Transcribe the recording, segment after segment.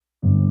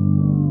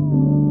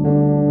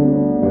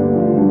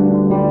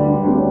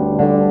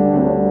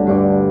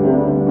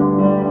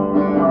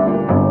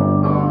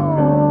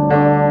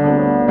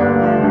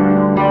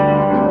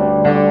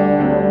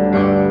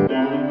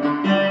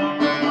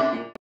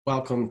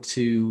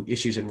to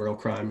Issues in Rural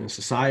Crime and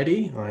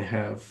Society. I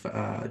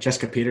have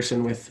Jessica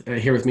Peterson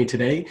here with me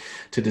today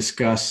to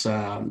discuss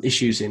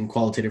issues in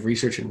qualitative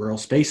research in rural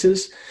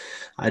spaces.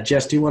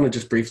 Jess, do you want to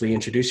just briefly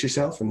introduce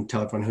yourself and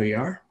tell everyone who you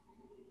are?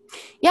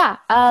 Yeah,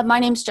 my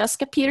name's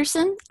Jessica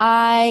Peterson.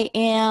 I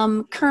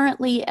am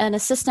currently an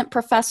assistant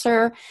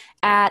professor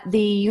at the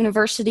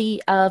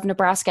University of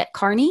Nebraska at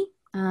Kearney,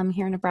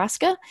 here in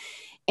Nebraska.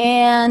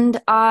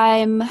 And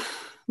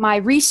my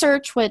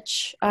research,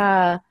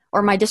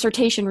 or my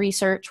dissertation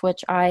research,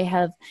 which I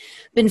have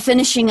been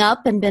finishing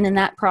up and been in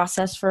that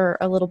process for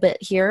a little bit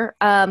here,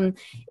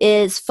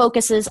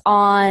 focuses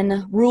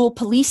on rural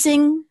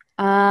policing.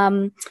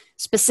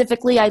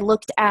 Specifically, I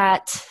looked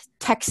at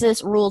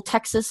rural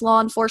Texas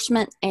law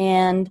enforcement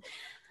and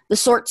the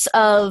sorts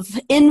of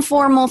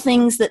informal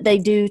things that they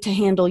do to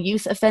handle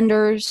youth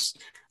offenders,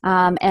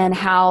 and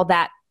how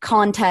that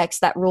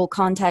rural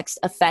context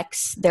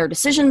affects their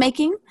decision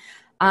making.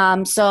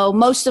 So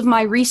most of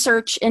my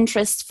research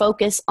interests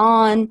focus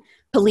on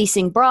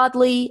policing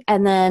broadly,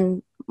 and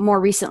then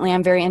more recently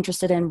I'm very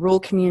interested in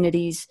rural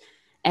communities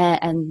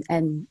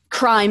and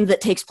crime that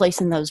takes place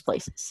in those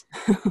places.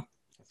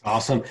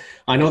 Awesome.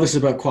 I know this is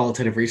about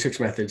qualitative research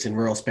methods in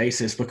rural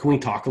spaces, but can we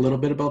talk a little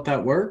bit about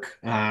that work?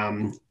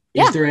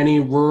 Is there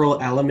any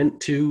rural element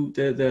to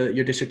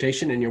your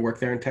dissertation and your work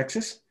there in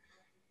Texas?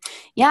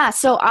 Yeah,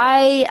 so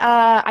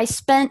I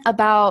spent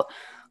about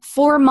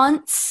 4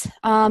 months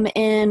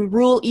in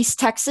rural East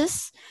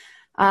Texas.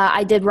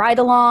 I did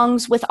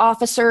ride-alongs with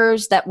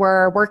officers that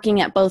were working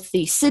at both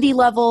the city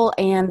level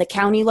and the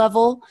county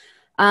level.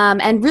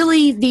 And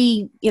really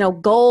the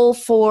goal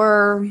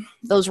for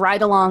those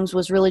ride-alongs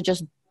was really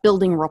just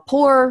building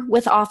rapport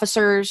with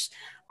officers,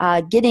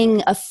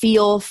 getting a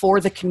feel for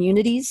the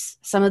communities.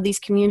 Some of these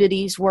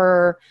communities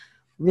were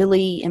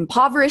really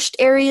impoverished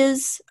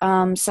areas.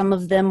 Some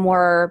of them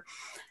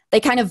they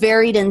kind of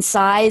varied in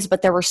size,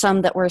 but there were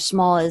some that were as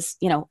small as,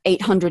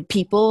 800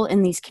 people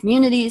in these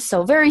communities.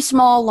 So very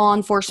small law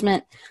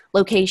enforcement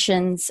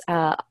locations,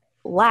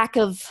 lack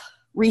of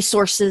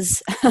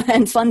resources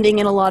and funding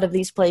in a lot of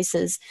these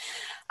places.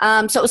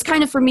 So it was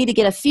kind of for me to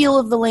get a feel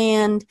of the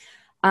land,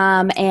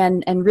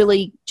 and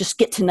really just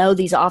get to know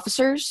these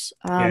officers.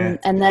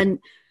 And then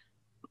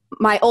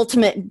my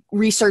ultimate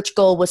research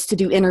goal was to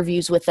do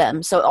interviews with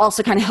them. So it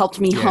also kind of helped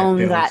me build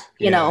trust.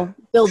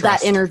 that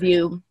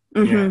interview.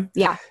 Mm-hmm.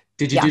 Yeah.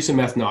 Did you do some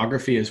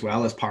ethnography as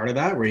well as part of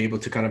that? Were you able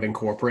to kind of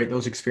incorporate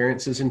those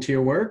experiences into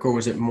your work, or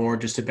was it more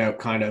just about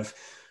kind of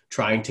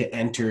trying to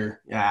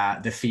enter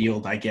the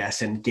field, I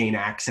guess, and gain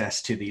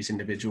access to these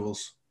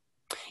individuals?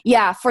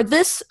 Yeah, for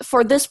this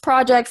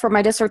project, for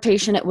my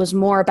dissertation, it was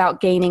more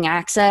about gaining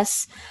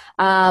access,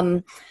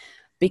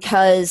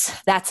 because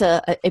that's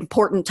an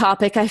important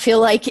topic, I feel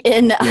like,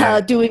 in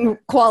doing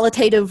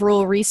qualitative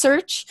rural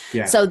research.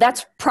 Yeah. So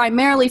that's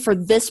primarily for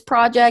this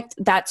project.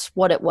 That's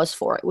what it was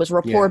for. It was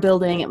rapport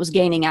building. It was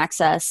gaining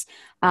access.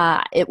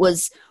 It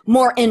was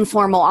more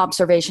informal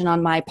observation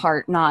on my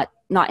part, not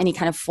any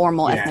kind of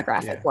formal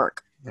ethnographic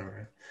work. All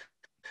right.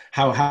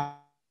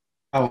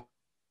 How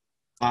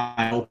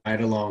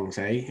ride-alongs,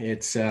 eh?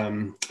 It's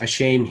a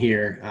shame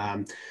here.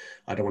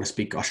 I don't want to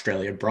speak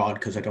Australia broad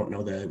because I don't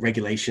know the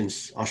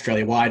regulations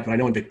Australia-wide, but I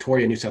know in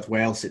Victoria, New South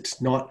Wales, it's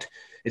not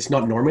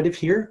normative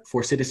here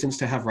for citizens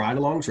to have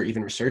ride-alongs or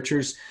even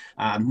researchers.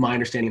 My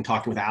understanding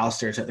talking with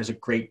Alistair is that there's a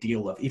great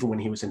deal of, even when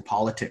he was in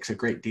politics, a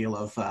great deal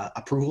of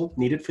approval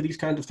needed for these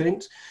kinds of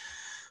things.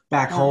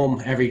 Back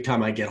home, every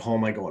time I get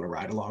home, I go on a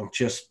ride along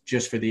just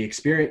for the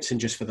experience and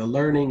just for the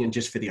learning and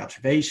just for the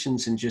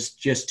observations and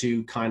just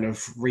to kind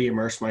of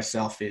re-immerse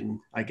myself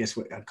in, I guess,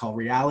 what I'd call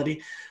reality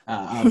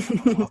of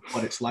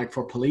what it's like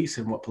for police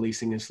and what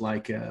policing is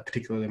like,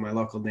 particularly in my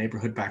local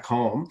neighborhood back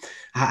home.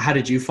 How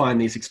did you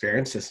find these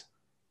experiences?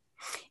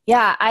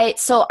 Yeah,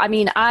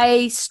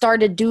 I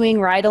started doing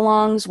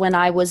ride-alongs when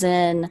I was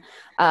in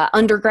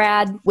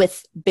undergrad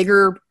with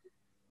bigger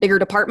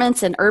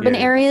departments in urban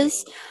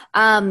areas,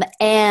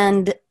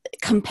 and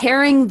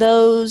comparing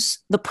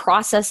the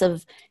process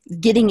of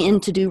getting in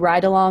to do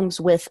ride-alongs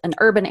with an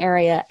urban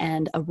area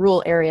and a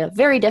rural area,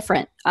 very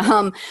different,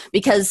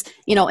 because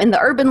in the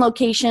urban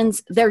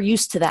locations they're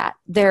used to that.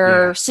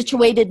 They're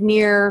situated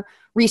near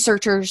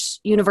researchers,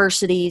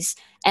 universities,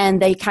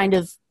 and they kind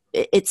of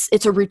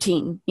it's a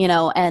routine,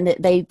 and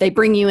they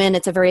bring you in.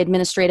 It's a very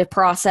administrative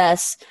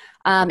process.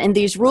 In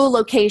these rural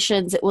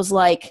locations, it was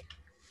like,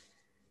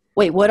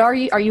 wait, what are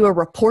you? Are you a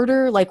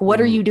reporter? Like, what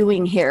are you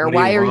doing here?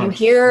 Why are you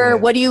here? Yeah.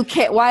 What do you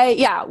care? Why?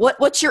 Yeah.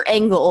 What's your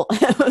angle?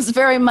 It was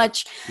very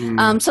much,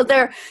 so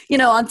there,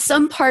 on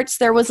some parts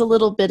there was a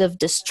little bit of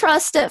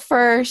distrust at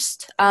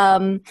first.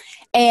 And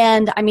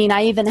I mean,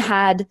 I even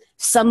had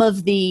some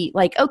of the,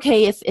 like,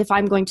 okay, if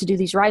I'm going to do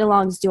these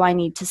ride-alongs, do I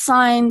need to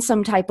sign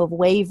some type of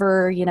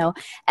waiver,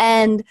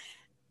 and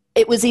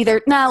it was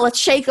either, let's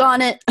shake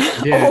on it,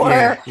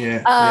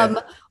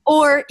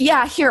 or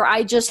here,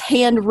 I just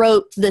hand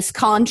wrote this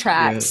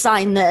contract,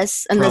 sign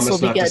this, and promise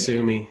this will be good. To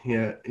sue me.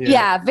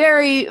 Yeah,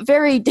 very,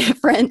 very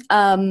different,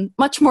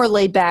 much more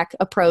laid back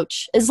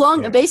approach.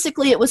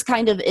 Basically it was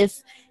kind of,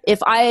 if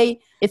I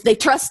if they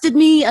trusted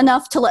me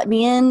enough to let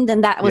me in,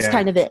 then that was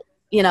kind of it.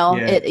 You know,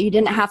 you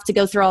didn't have to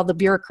go through all the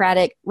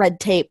bureaucratic red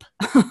tape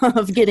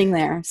of getting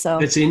there. So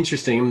it's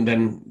interesting, and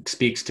then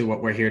speaks to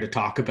what we're here to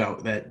talk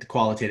about, that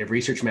qualitative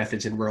research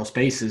methods in rural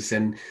spaces,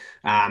 and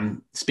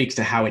speaks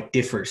to how it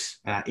differs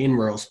in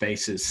rural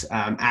spaces.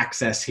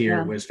 Access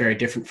here was very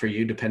different for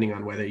you depending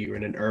on whether you were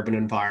in an urban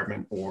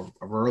environment or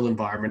a rural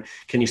environment.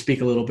 Can you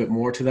speak a little bit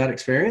more to that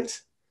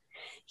experience?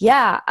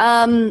 Yeah.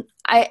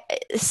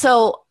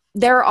 So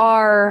there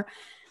are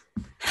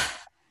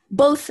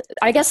both,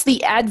 I guess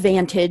the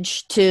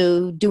advantage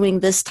to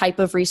doing this type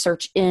of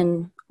research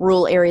in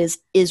rural areas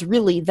is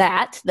really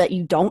that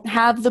you don't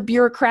have the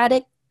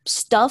bureaucratic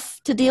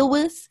stuff to deal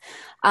with.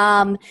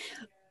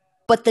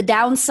 But the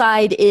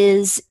downside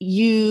is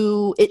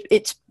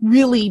it's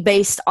really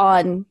based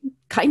on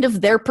kind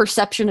of their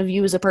perception of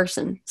you as a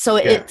person.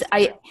 So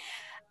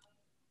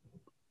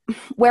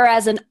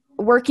whereas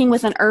working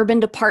with an urban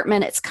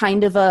department, it's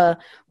kind of a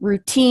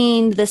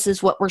routine. This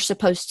is what we're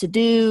supposed to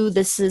do.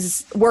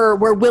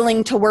 We're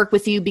willing to work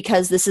with you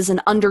because this is an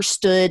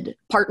understood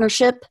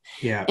partnership.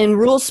 Yeah. In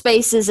rural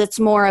spaces, it's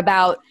more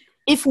about,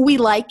 if we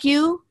like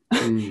you,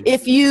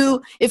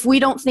 if we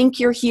don't think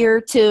you're here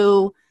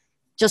to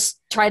just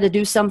try to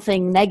do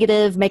something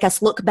negative, make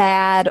us look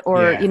bad,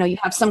 or, you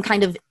have some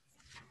kind of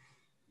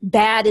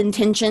bad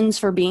intentions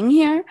for being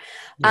here.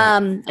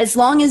 As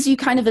long as you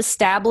kind of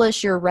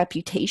establish your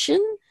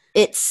reputation,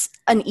 it's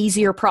an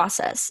easier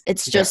process.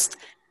 It's just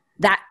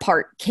that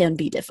part can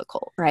be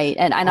difficult, right?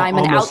 And I'm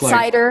an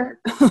outsider.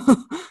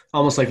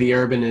 Almost like the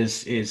urban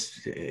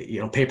is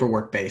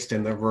paperwork based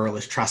and the rural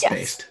is trust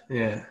based.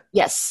 Yeah.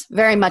 Yes,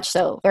 very much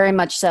so. Very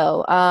much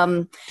so.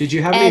 Did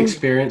you have any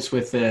experience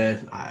with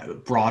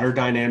the broader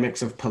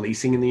dynamics of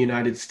policing in the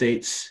United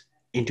States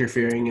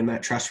interfering in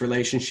that trust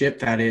relationship?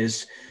 That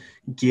is,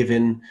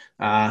 given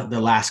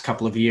the last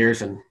couple of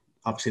years and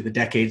obviously the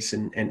decades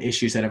and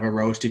issues that have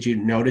arose, did you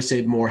notice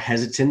a more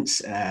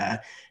hesitance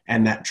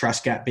and that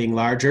trust gap being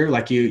larger?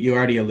 Like you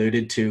already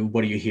alluded to,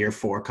 what are you here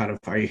for? Kind of,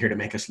 are you here to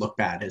make us look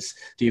bad?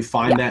 Do you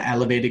find that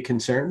elevated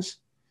concerns?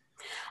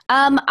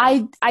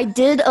 I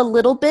did a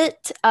little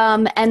bit,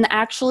 and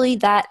actually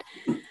that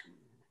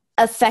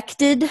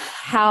affected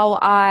how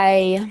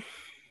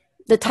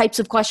the types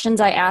of questions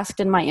I asked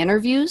in my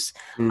interviews.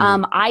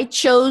 I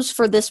chose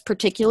for this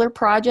particular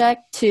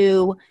project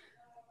to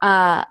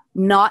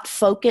not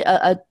focus.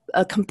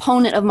 A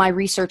component of my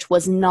research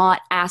was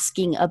not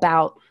asking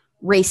about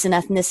race and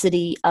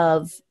ethnicity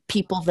of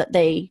people that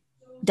they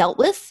dealt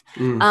with,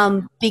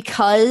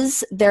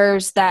 because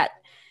there's that,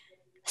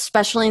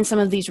 especially in some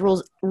of these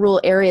rural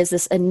areas,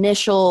 this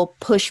initial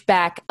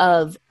pushback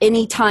of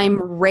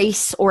anytime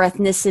race or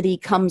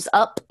ethnicity comes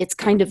up, it's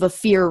kind of a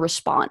fear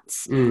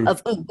response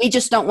of, we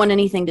just don't want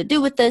anything to do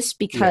with this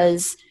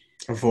because...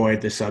 Avoid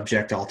the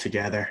subject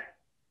altogether.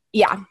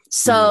 Yeah.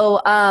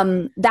 So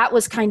that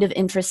was kind of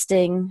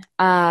interesting.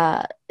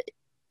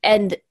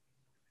 And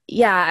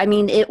yeah, I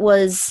mean, it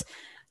was,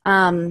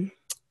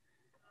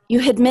 you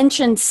had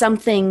mentioned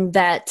something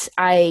that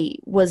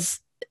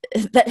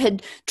that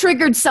had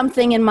triggered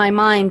something in my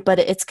mind, but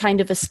it's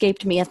kind of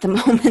escaped me at the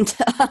moment.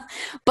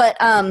 But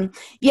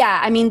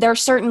yeah, I mean,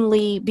 there's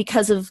certainly,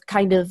 because of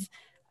kind of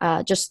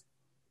just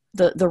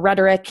the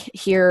rhetoric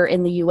here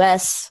in the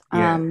US,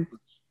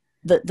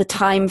 the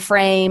time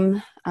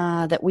frame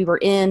that we were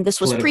in. This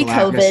was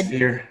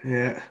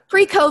pre-COVID.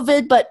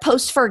 Pre-COVID, but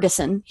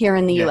post-Ferguson here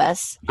in the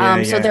US.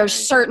 So there's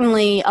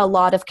certainly a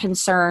lot of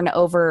concern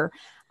over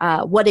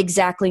what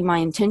exactly my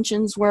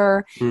intentions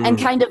were, and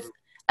kind of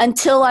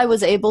until I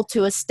was able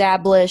to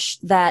establish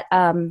that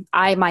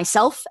I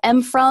myself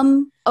am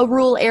from a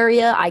rural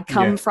area, I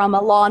come from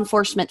a law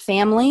enforcement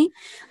family,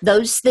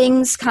 those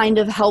things kind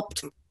of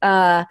helped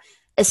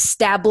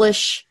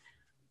establish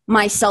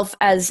myself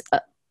as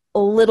a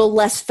little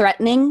less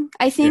threatening,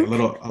 I think.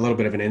 Yeah, a little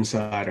bit of an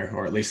insider,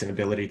 or at least an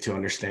ability to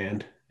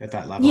understand at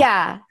that level.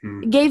 Yeah,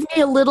 gave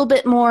me a little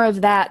bit more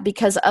of that,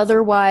 because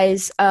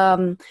otherwise,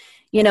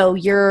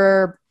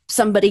 you're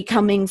somebody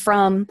coming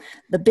from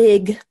the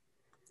big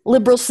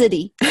liberal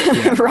city,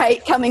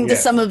 right? Coming to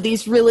some of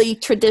these really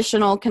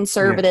traditional,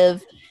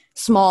 conservative,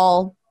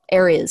 small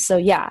areas. So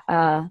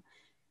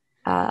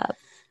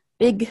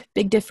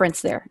big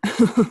difference there.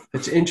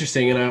 It's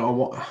interesting, and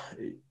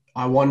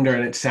I wonder,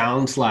 and it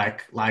sounds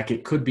like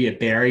it could be a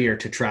barrier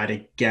to try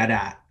to get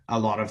at a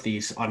lot of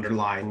these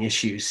underlying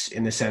issues,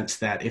 in the sense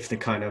that if the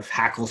kind of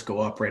hackles go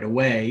up right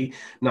away,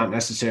 not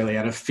necessarily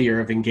out of fear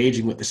of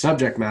engaging with the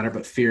subject matter,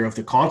 but fear of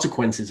the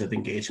consequences of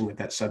engaging with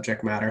that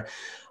subject matter,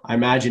 I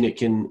imagine it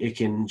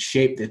can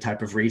shape the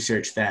type of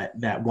research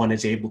that one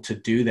is able to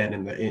do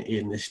then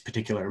in this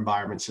particular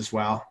environments as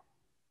well.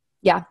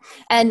 Yeah.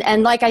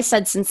 And like I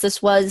said, since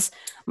this was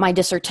my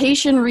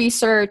dissertation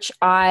research,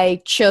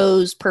 I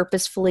chose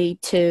purposefully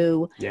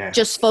to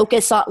just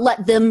focus on,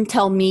 let them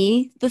tell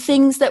me the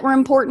things that were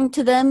important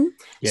to them.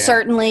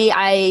 Certainly,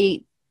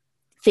 I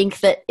think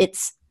that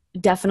it's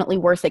definitely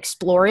worth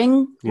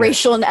exploring,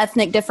 racial and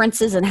ethnic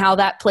differences and how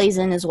that plays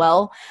in as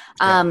well.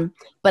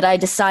 But I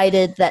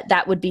decided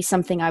that would be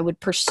something I would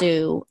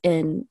pursue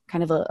in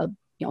kind of a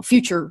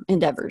future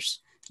endeavors.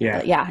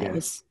 It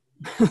was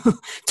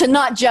to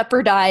not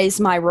jeopardize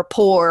my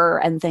rapport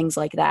and things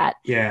like that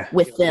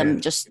with them,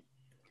 just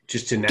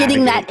to navigate.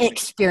 Getting that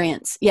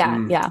experience.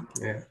 Yeah,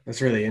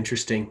 that's really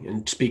interesting,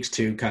 and speaks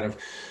to kind of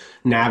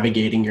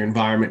navigating your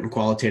environment and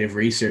qualitative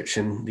research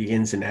and the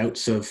ins and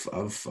outs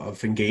of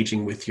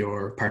engaging with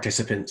your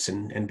participants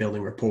and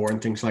building rapport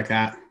and things like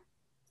that.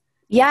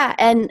 Yeah.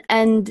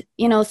 And,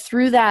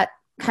 through that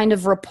kind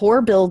of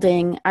rapport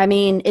building, I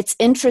mean, it's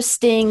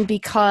interesting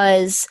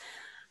because,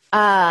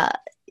 I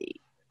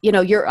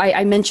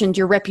mentioned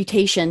your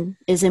reputation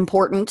is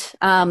important.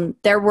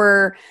 There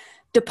were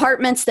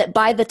departments that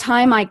by the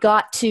time I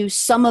got to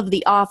some of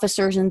the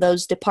officers in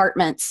those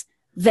departments,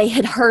 they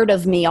had heard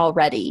of me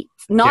already,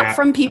 not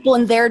from people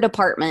in their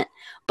department,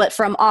 but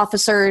from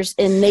officers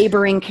in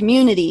neighboring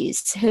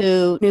communities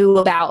who knew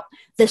about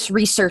this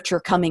researcher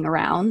coming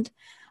around.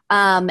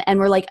 And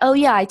we're like, oh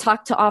yeah, I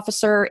talked to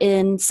officer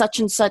in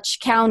such and such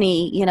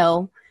county,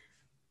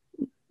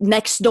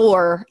 next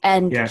door,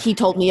 and he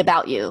told me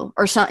about you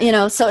or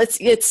something, so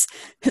it's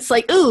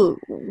like, ooh,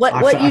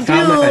 what you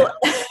do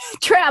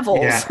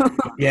travels.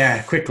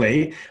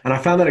 Quickly. And I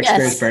found that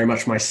experience very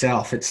much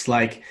myself. It's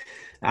like,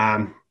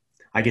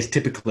 I guess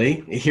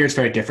typically here it's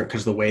very different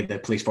because of the way the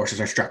police forces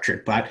are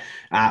structured, but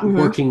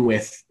working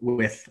with,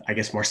 I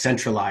guess, more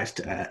centralized,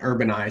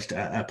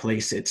 urbanized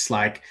police, it's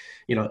like,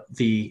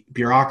 the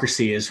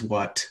bureaucracy is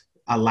what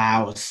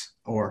allows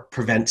or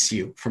prevents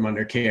you from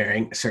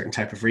undertaking a certain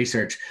type of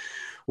research.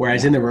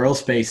 Whereas in the rural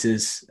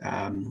spaces,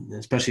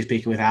 especially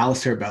speaking with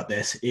Alistair about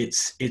this,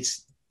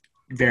 it's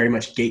very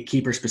much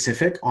gatekeeper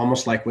specific,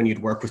 almost like when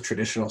you'd work with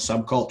traditional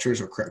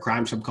subcultures or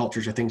crime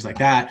subcultures or things like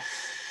that.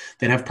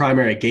 That have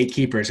primary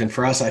gatekeepers. And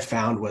for us, I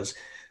found was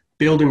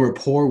building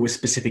rapport with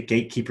specific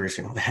gatekeepers,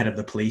 the head of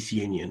the police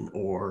union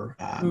or,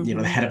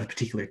 the head of a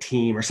particular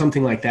team or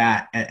something like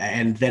that.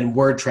 And then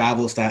word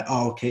travels that,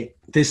 okay,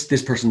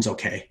 this person's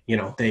okay.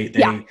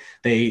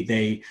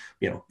 They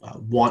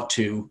want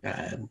to,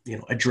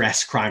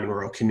 address crime in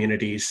rural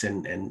communities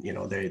and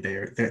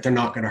they're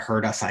not going to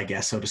hurt us, I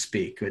guess, so to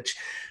speak, which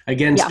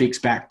again speaks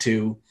back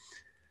to,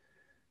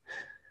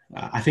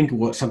 I think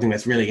something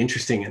that's really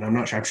interesting, and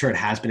I'm sure it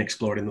has been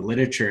explored in the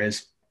literature,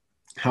 is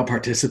how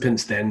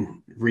participants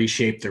then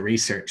reshape the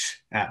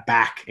research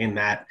back in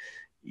that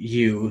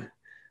you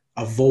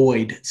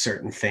avoid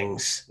certain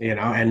things,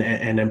 and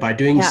then by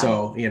doing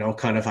so,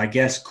 kind of, I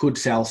guess, could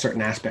sell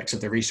certain aspects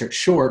of the research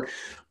short,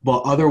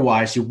 but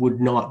otherwise you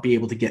would not be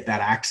able to get that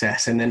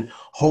access. And then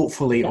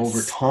hopefully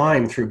over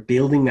time, through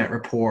building that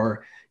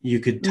rapport, you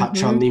could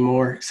touch on the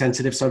more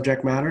sensitive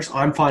subject matters.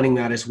 I'm finding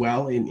that as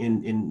well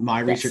in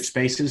my research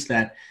spaces,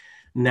 that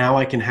now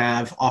I can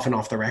have, often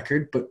off the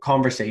record, but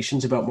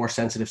conversations about more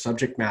sensitive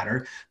subject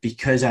matter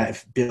because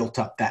I've built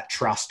up that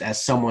trust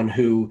as someone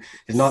who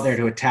is not there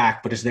to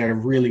attack, but is there to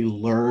really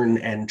learn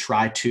and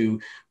try to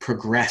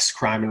progress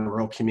crime in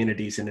rural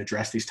communities and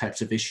address these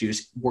types of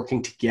issues,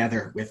 working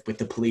together with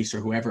the police or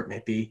whoever it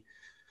may be.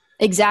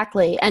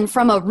 Exactly. And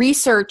from a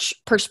research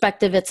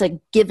perspective, it's a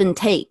give and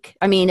take.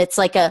 I mean, it's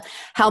like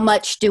how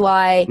much do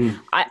I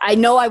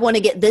know I want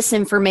to get this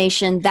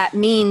information. That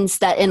means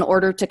that in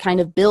order to kind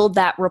of build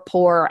that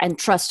rapport and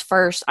trust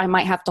first, I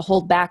might have to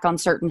hold back on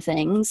certain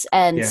things.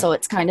 And so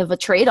it's kind of a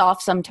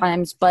trade-off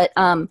sometimes. But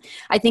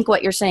I think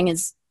what you're saying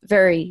is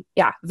very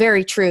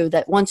true,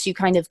 that once you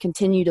kind of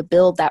continue to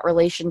build that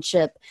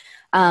relationship,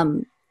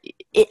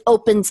 it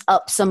opens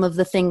up some of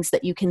the things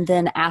that you can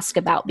then ask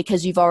about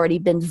because you've already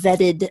been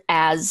vetted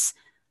as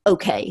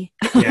okay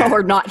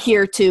or not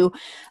here to,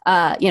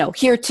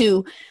 here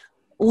to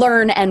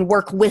learn and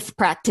work with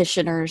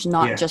practitioners,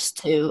 not just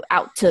to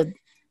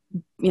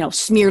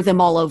smear them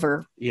all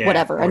over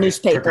whatever, a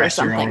newspaper or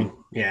something.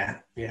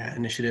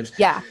 Initiatives.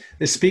 Yeah.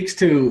 This speaks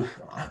to,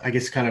 I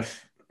guess, kind of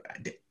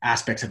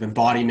aspects of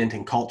embodiment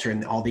and culture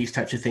and all these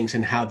types of things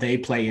and how they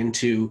play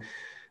into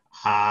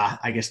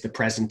I guess the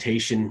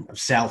presentation of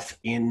self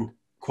in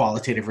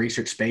qualitative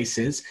research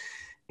spaces.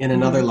 In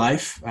another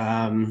life,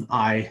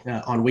 I,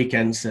 on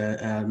weekends,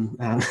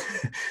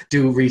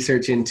 do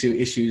research into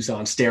issues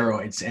on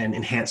steroids and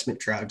enhancement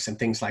drugs and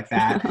things like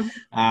that.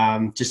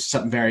 Just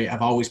something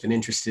I've always been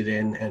interested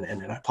in,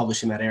 and I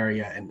publish in that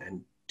area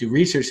and do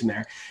research in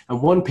there.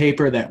 And one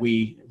paper that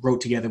we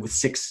wrote together with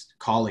 6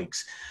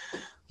 colleagues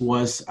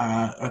was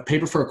a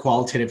paper for a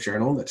qualitative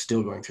journal that's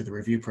still going through the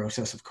review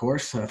process, of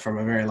course, from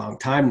a very long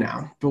time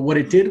now. But what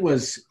it did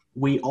was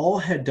we all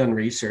had done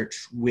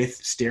research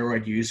with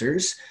steroid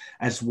users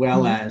as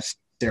well as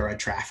steroid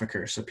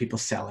traffickers, so people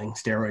selling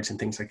steroids and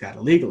things like that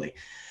illegally.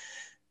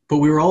 But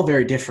we were all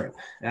very different,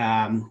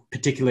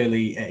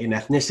 particularly in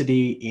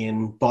ethnicity,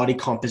 in body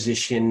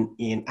composition,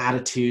 in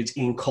attitudes,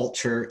 in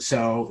culture.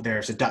 So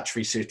there's a Dutch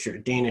researcher, a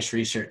Danish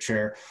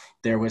researcher,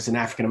 there was an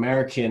African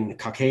American,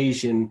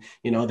 Caucasian,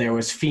 there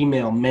was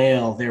female,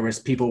 male, there was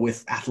people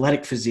with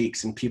athletic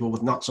physiques and people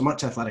with not so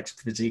much athletic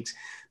physiques,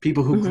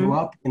 people who grew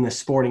up in the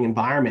sporting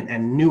environment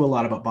and knew a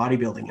lot about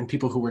bodybuilding, and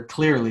people who were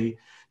clearly,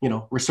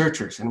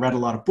 researchers and read a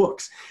lot of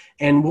books.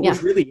 And what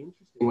was really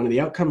interesting, one of the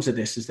outcomes of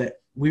this is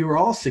that we were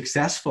all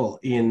successful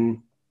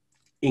in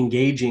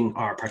engaging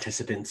our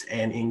participants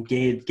and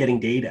getting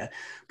data,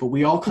 but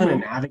we all kind of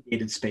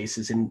navigated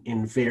spaces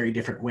in very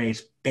different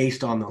ways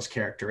based on those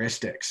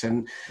characteristics.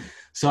 And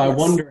so I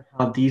wonder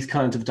how these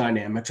kinds of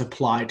dynamics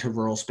apply to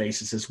rural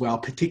spaces as well,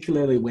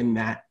 particularly when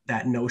that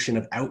notion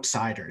of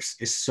outsiders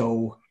is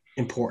so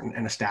important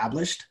and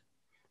established.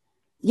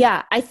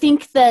 Yeah, I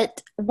think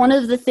that one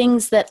of the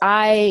things that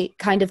I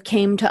kind of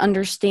came to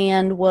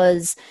understand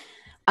was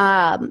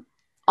on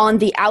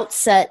the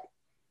outset,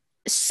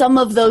 some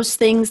of those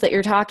things that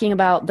you're talking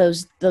about,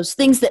 those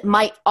things that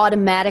might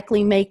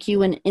automatically make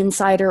you an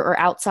insider or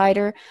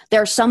outsider,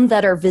 there are some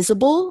that are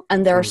visible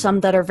and there are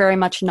some that are very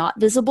much not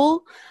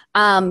visible.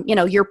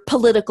 Your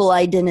political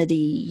identity,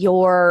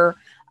 your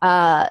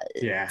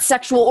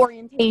sexual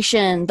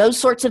orientation, those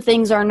sorts of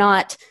things are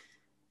not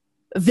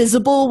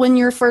visible when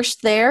you're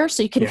first there.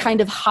 So you can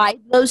kind of hide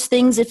those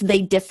things if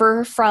they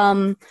differ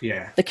from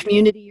the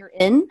community you're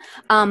in.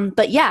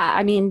 But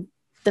I mean,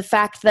 the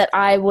fact that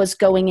I was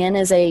going in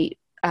as a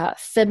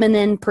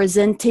feminine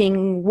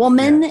presenting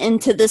woman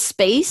into this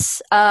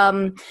space,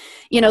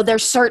 there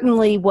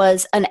certainly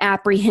was an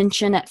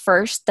apprehension at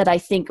first that I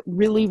think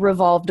really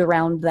revolved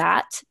around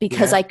that,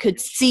 because I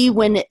could see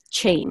when it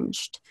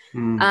changed.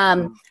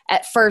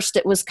 At first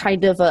it was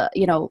kind of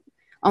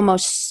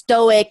almost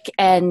stoic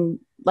and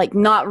like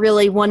not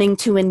really wanting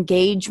to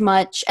engage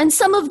much. And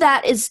some of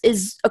that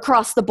is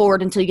across the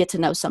board until you get to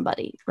know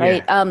somebody,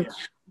 right?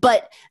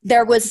 But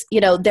there was,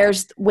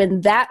 there's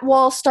when that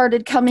wall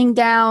started coming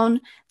down,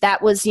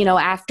 that was,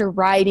 after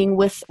writing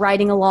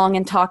along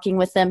and talking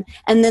with them.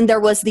 And then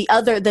there was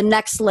the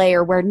next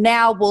layer where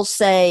now we'll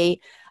say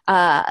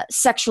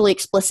sexually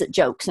explicit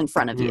jokes in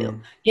front of you,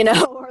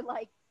 or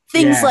like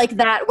things like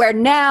that, where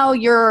now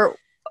you're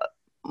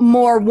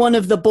more one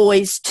of the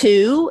boys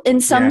too,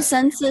 in some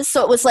senses.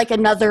 So it was like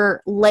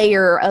another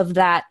layer of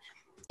that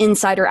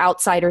insider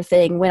outsider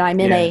thing when I'm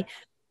in a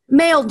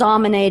male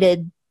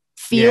dominated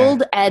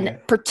field and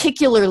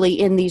particularly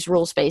in these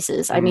rural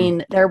spaces. I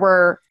mean, there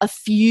were a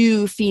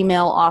few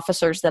female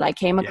officers that I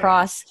came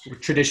across.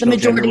 Traditional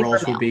gender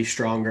roles would be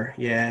stronger.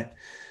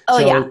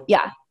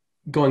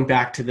 Going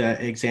back to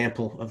the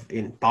example of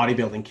in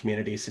bodybuilding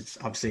communities, it's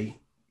obviously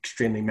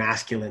extremely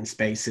masculine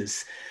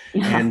spaces.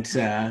 And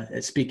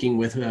speaking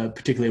with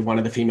particularly one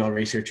of the female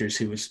researchers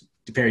who was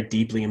very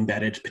deeply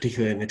embedded,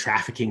 particularly in the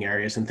trafficking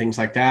areas and things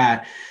like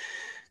that,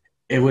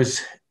 it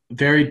was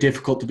very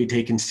difficult to be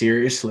taken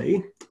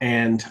seriously.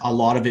 And a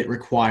lot of it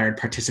required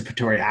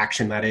participatory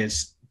action, that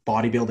is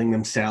bodybuilding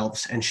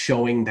themselves and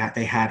showing that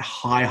they had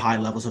high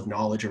levels of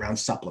knowledge around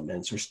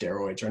supplements or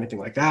steroids or anything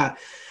like that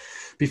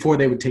before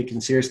they would take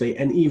taken seriously.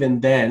 And even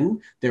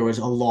then, there was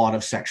a lot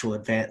of sexual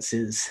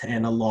advances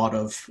and a lot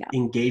of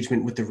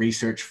engagement with the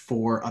research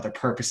for other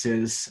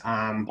purposes.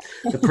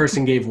 The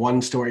person gave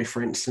one story,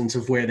 for instance,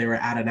 of where they were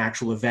at an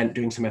actual event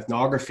doing some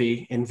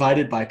ethnography,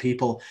 invited by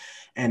people,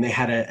 and they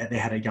had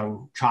a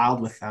young child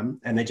with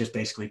them, and they just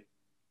basically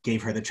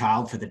gave her the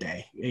child for the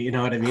day, you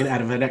know what I mean,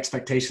 out of an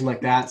expectation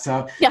like that.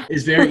 So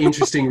it's very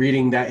interesting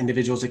reading that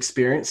individual's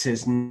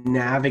experiences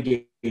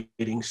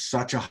navigating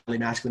such a highly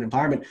masculine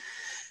environment.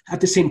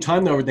 At the same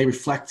time, though, they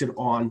reflected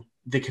on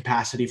the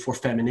capacity for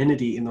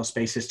femininity in those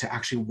spaces to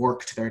actually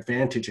work to their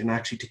advantage and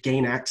actually to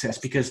gain access,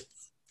 because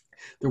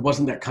there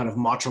wasn't that kind of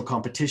macho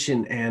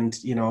competition. And,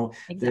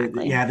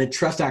 the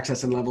trust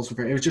access and levels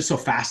were it was just so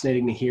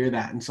fascinating to hear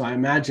that. And so I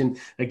imagine,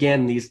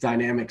 again, these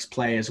dynamics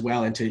play as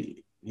well into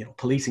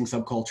policing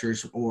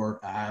subcultures or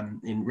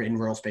in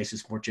rural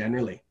spaces more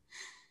generally.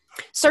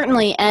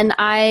 Certainly. And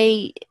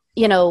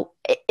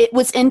it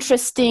was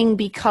interesting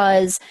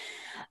because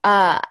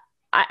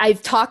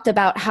I've talked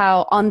about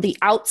how on the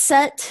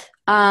outset,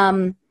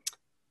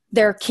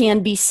 there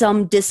can be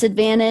some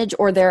disadvantage,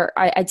 or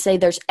I'd say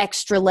there's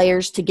extra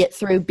layers to get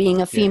through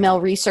being a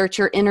female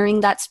researcher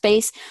entering that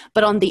space.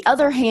 But on the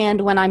other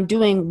hand, when I'm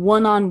doing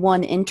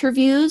one-on-one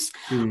interviews,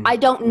 I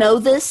don't know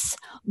this,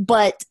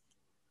 but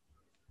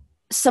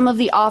some of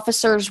the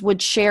officers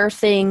would share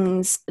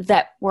things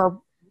that were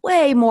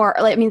way more,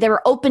 they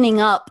were opening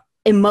up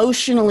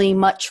emotionally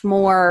much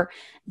more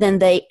than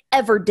they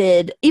ever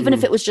did, even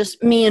if it was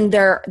just me and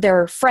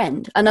their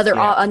friend,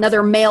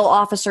 another male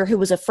officer who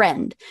was a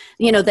friend,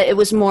 that it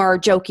was more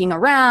joking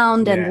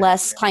around and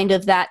less kind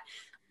of that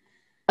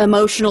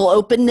emotional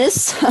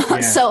openness.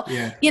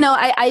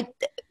 I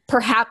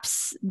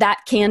perhaps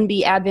that can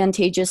be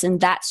advantageous in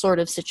that sort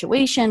of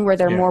situation where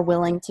they're more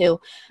willing to,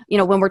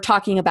 when we're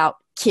talking about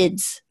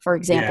kids, for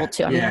example,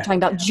 too. We're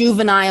talking about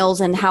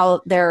juveniles and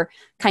how they're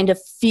kind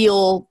of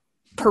feel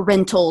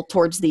parental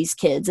towards these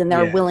kids, and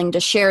they're willing to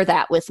share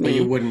that with me. But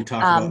you wouldn't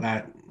talk about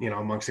that,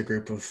 amongst a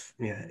group of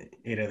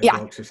 8 other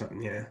folks or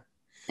something. Yeah,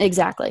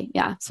 exactly.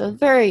 Yeah. So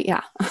very,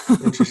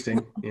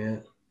 interesting. Yeah.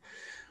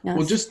 Well,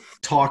 Yes. just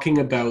talking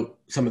about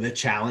some of the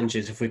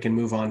challenges, if we can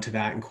move on to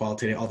that in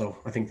qualitative, although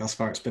I think thus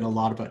far it's been a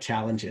lot about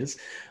challenges,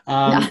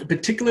 Yeah.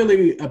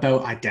 particularly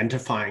about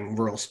identifying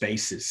rural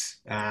spaces.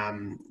 How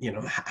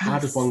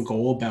does one Yes.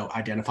 go about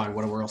identifying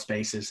what a rural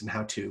space is and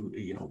how to,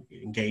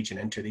 engage and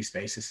enter these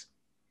spaces?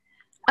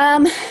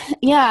 Um,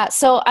 yeah.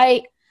 So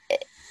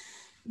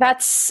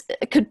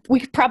we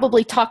could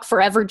probably talk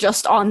forever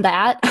just on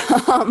that.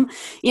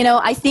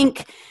 I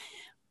think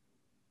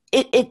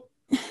it, it,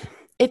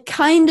 it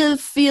kind of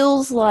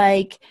feels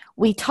like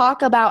we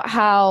talk about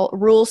how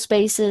rural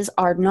spaces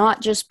are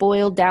not just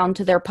boiled down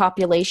to their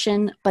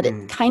population, but it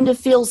Mm, kind of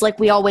feels like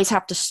we always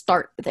have to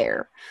start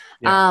there.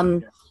 yeah,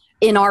 Um,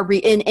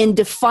 in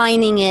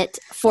defining it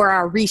for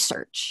our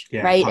research,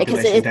 yeah, right?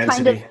 Because population it's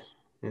kind of, density.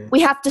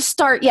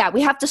 Yeah,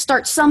 we have to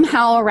start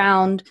somehow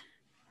around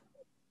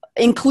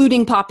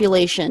including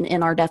population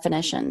in our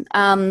definition.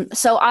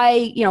 So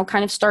I,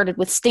 kind of started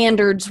with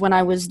standards when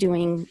I was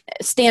doing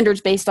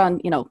standards based on,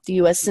 the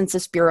U.S.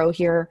 Census Bureau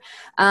here.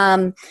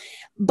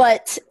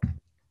 But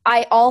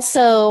I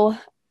also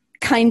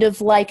kind of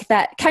like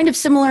that, kind of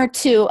similar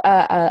to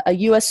a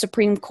U.S.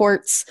 Supreme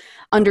Court's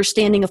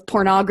understanding of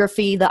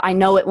pornography, that I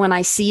know it when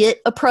I see it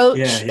yeah, approach.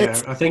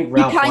 yeah. I think You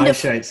Ralph kind of,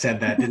 Weishaupt said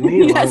that, didn't he?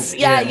 yes,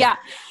 yeah, Yeah, yeah,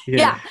 yeah.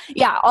 yeah,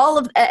 yeah. All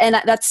of, and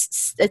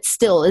it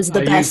still is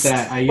the best.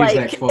 I use that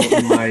Like, quote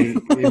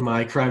in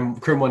my Crim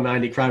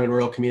 190 crime in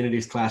rural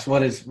communities class.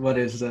 What is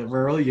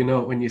rural? You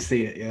know it when you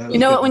see it. Yeah, that you was a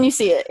know good it when one. you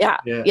see it. Yeah.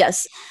 Yeah,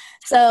 Yes.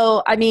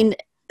 So, I mean,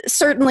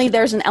 certainly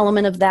there's an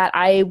element of that.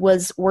 I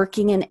was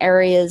working in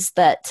areas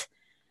that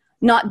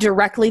not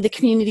directly the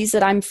communities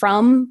that I'm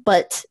from,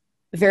 but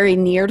very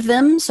near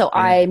them. So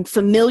yeah, I'm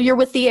familiar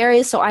with the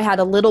area. So I had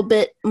a little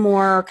bit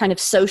more kind of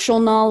social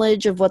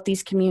knowledge of what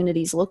these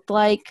communities looked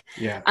like.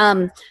 yeah,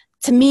 Um,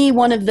 to me,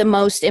 one of the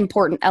most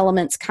important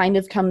elements kind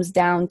of comes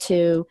down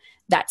to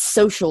that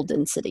social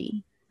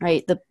density,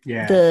 right?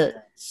 yeah, The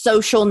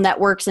social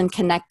networks and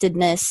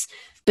connectedness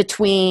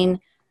between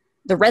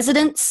the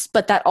residents,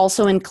 but that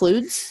also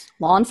includes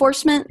law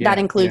enforcement. That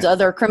yeah, includes yeah,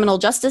 other criminal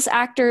justice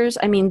actors.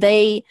 I mean,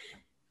 they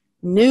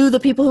knew the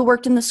people who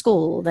worked in the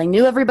school. They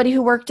knew everybody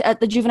who worked at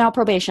the juvenile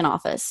probation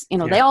office. They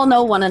yeah. all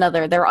know one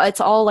another.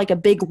 It's all like a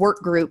big work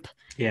group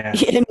Yeah.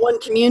 in one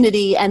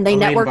community, and they Elaine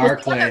network with the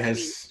Barclay other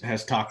community.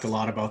 has talked a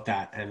lot about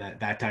that and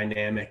that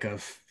dynamic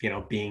of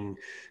being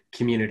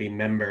community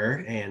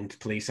member and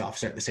police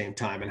officer at the same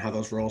time and how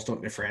those roles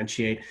don't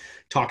differentiate.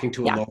 Talking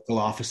to a Yeah. local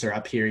officer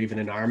up here, even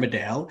in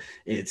Armadale,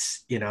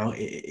 it's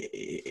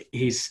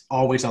he's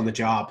always on the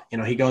job.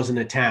 He goes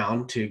into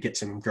town to get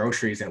some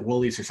groceries at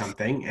Woolies or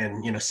something,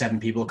 and seven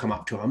people come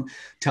up to him,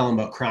 tell him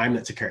about crime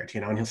that's occurred.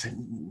 And he'll say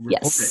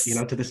report it,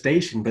 Yes. to the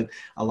station. But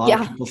a lot of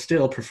Yeah. people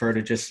still prefer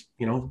to just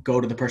go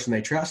to the person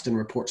they trust and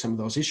report some of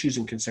those issues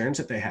and concerns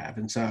that they have.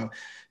 And so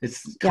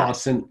it's Yeah.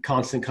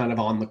 constant kind of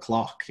on the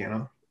clock.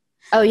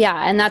 Oh,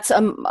 yeah. And that's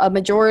a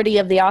majority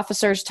of the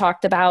officers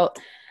talked about,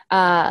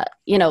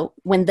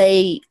 when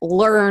they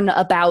learn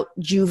about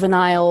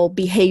juvenile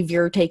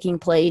behavior taking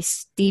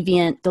place,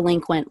 deviant,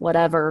 delinquent,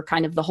 whatever,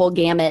 kind of the whole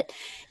gamut.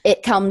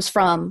 It comes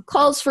from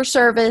calls for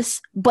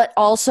service, but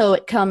also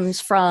it comes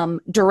from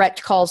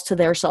direct calls to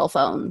their cell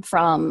phone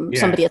from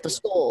Yeah, somebody at the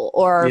school,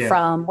 or yeah,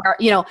 from where,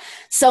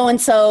 so and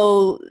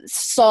so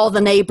saw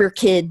the neighbor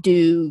kid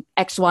do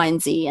X, Y,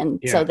 and Z. And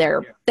so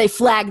yeah. they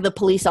flag the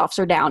police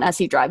officer down as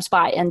he drives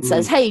by and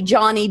says, Mm. "Hey,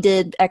 Johnny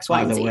did X, Y,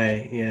 By and the Z."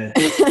 way, yeah,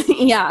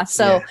 Yeah.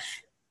 So, yeah,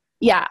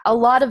 yeah, a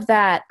lot of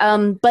that.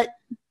 But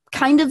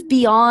kind of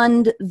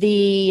beyond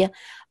the,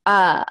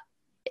 uh,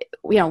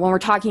 when we're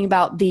talking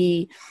about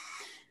the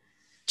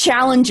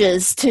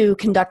challenges to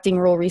conducting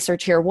rural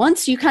research here,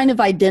 once you kind of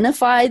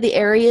identify the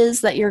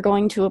areas that you're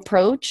going to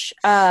approach,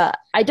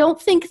 I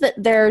don't think that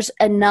there's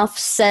enough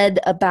said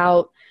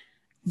about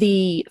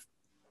the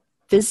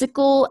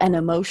physical and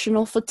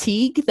emotional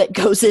fatigue that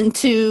goes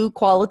into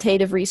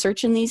qualitative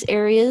research in these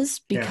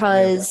areas, yeah, yeah,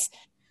 because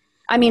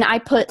I mean, I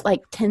put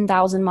like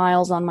 10,000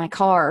 miles on my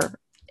car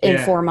in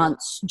yeah, 4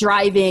 months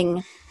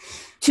driving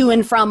to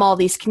and from all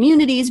these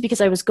communities, because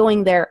I was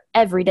going there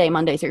every day,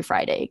 Monday through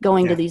Friday,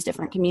 going to yeah, these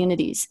different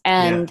communities.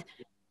 yeah, And,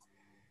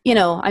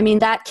 I mean,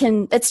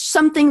 it's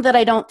something that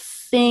I don't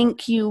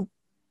think you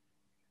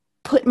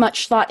put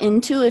much thought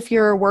into if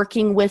you're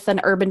working with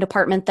an urban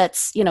department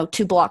that's,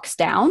 2 blocks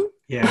down.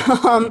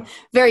 yeah,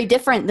 Very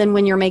different than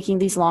when you're making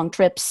these long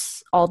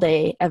trips all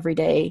day, every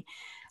day.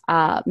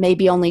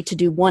 Maybe only to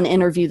do one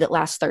interview that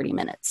lasts 30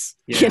 minutes.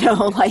 yeah.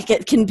 Like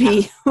it can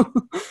be.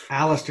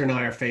 Alistair and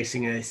I are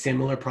facing a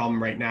similar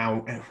problem right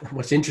now.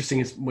 What's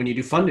interesting is when you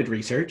do funded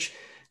research,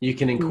 you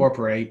can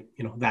incorporate,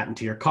 that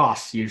into your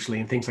costs usually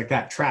and things like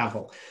that,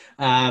 travel.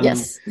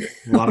 Yes.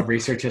 A lot of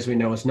research, as we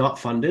know, is not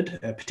funded,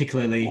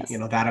 particularly,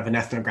 Yes. that of an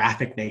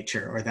ethnographic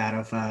nature or that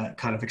of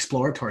kind of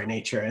exploratory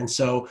nature. And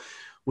so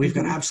we've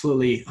got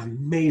absolutely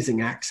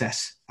amazing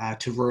access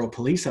to rural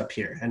police up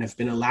here and have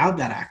been allowed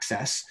that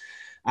access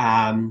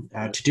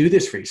to do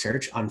this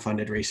research,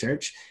 unfunded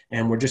research,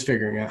 and we're just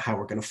figuring out how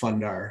we're going to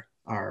fund our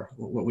our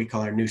what we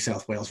call our New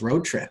South Wales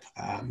road trip.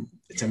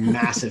 It's a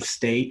massive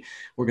state.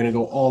 We're going to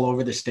go all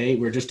over the state.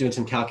 We're just doing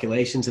some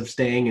calculations of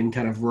staying in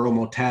kind of rural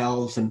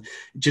motels, and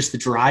just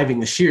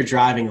the sheer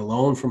driving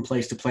alone from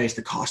place to place,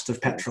 the cost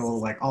of petrol,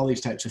 like all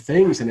these types of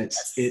things. And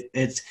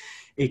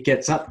it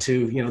gets up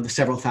to, the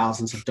several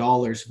thousands of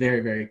dollars very,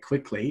 very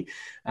quickly.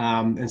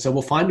 And so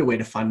we'll find a way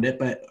to fund it.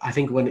 But I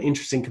think one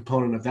interesting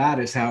component of that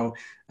is how,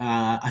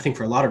 I think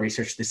for a lot of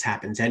research, this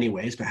happens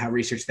anyways, but how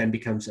research then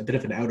becomes a bit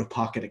of an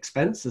out-of-pocket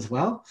expense as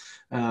well.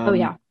 Oh,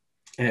 yeah.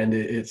 And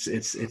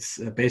it's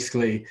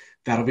basically,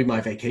 that'll be my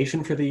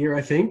vacation for the year,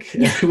 I think.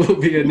 It will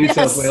be a New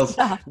South Wales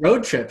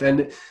road trip.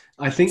 And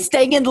I think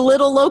staying in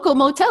little local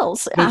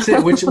motels. That's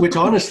it, which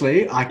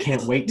honestly, I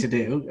can't wait to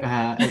do.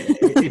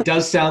 It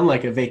does sound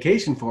like a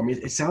vacation for me.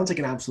 It sounds like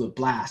an absolute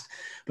blast,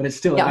 but it's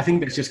still, I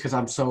think that's just because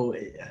I'm so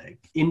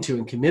into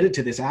and committed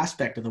to this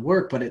aspect of the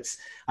work, but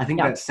I think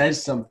that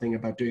says something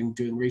about doing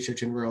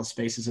research in rural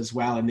spaces as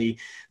well. And the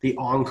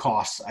on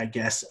costs, I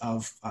guess,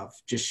 of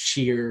just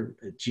sheer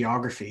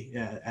geography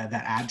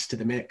that adds to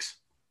the mix.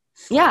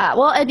 Yeah.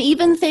 Well, and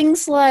even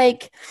things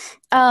like,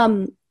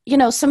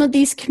 some of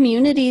these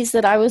communities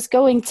that I was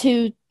going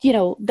to,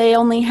 they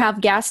only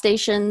have gas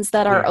stations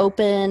that are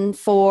open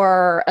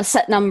for a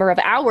set number of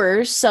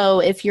hours. So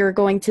if you're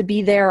going to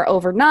be there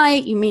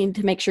overnight, you need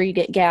to make sure you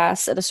get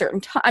gas at a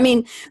certain time. I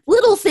mean,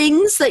 little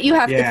things that you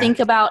have to think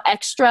about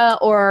extra,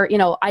 or,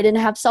 I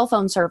didn't have cell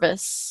phone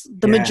service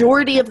the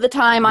majority of the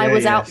time I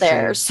was out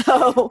there.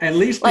 So at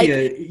least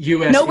the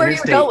U.S. know where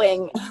you're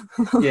going.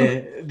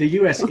 The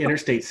U.S.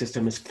 interstate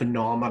system is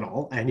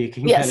phenomenal, and you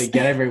can kind of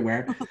get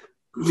everywhere.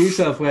 New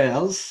South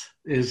Wales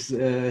is,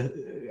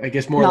 I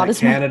guess, more like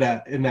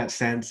Canada in that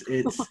sense.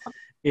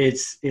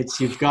 It's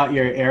you've got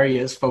your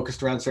areas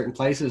focused around certain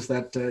places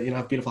that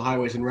have beautiful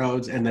highways and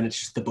roads, and then it's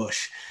just the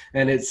bush,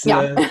 and it's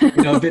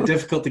a bit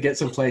difficult to get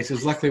some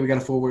places. Luckily, we got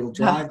a 4-wheel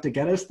drive to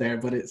get us there,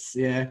 but it's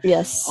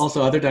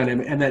also other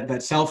dynamic, and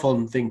that cell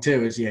phone thing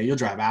too is you'll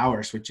drive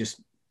hours with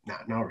just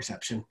no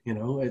reception.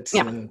 It's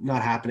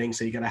not happening.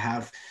 So you got to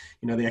have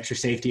the extra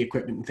safety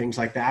equipment and things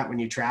like that when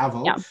you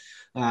travel. Yeah.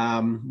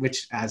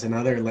 Which adds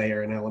another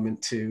layer and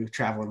element to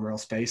travel in rural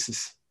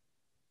spaces.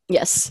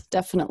 Yes,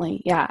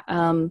 definitely. Yeah.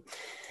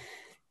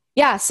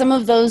 Some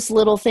of those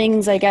little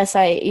things, I guess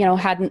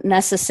hadn't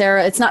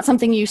necessarily, it's not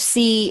something you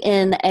see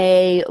in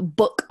a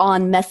book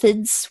on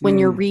methods when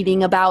you're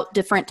reading about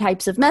different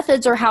types of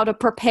methods or how to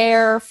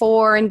prepare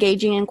for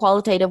engaging in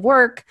qualitative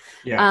work.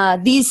 Yeah.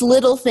 These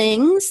little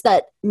things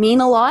that mean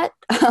a lot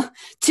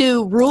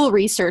to rural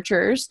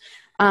researchers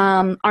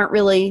aren't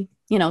really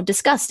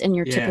discussed in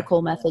your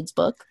typical methods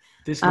book.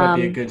 This might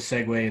be a good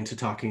segue into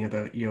talking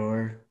about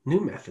your new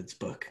methods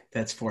book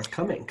that's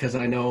forthcoming, because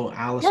I know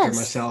Alistair,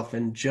 myself,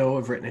 and Joe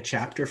have written a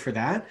chapter for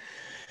that.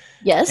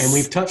 Yes. And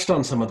we've touched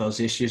on some of those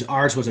issues.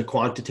 Ours was a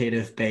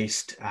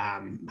quantitative-based,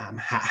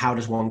 how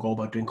does one go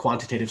about doing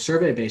quantitative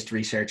survey-based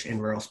research in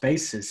rural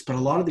spaces? But a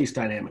lot of these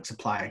dynamics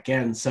apply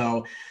again.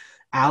 So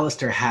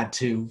Alistair had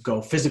to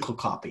go physical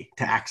copy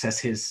to access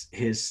his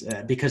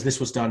because this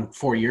was done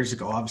 4 years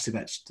ago. Obviously,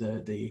 that's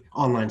the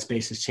online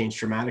space has changed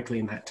dramatically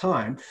in that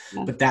time,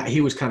 but that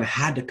he was kind of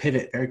had to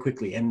pivot very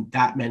quickly, and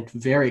that meant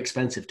very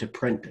expensive to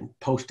print and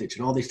postage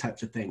and all these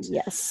types of things.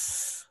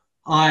 Yes.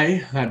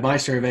 I had my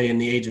survey in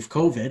the age of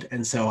COVID,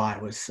 and so I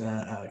was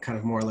kind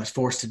of more or less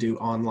forced to do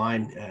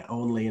online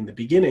only in the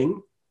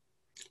beginning.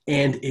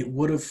 And it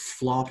would have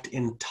flopped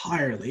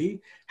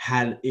entirely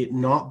had it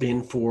not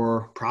been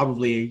for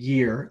probably a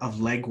year of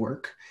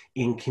legwork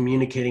in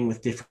communicating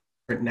with different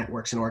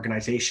networks and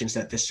organizations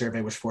that this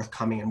survey was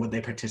forthcoming and would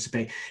they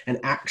participate. And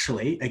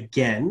actually,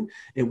 again,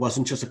 it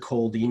wasn't just a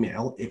cold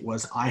email. It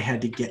was I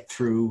had to get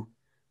through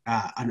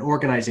an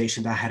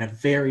organization that I had a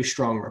very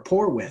strong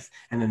rapport with.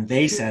 And then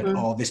they said,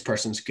 oh, this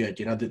person's good.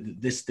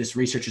 This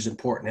research is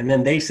important. And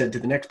then they said to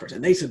the next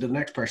person, they said to the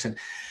next person.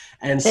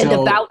 And they had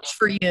to vouch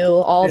for you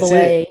all the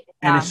way.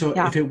 And so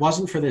if it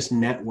wasn't for this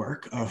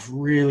network of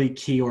really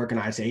key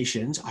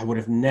organizations, I would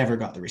have never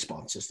got the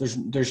responses.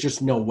 There's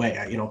just no way,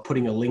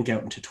 putting a link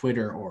out into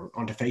Twitter or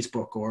onto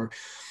Facebook, or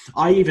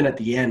I even at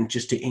the end,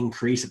 just to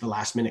increase at the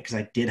last minute, because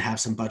I did have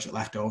some budget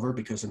left over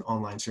because an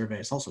online survey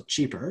is also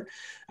cheaper,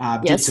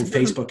 did some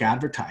Facebook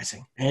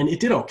advertising, and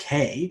it did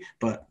okay,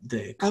 but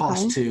the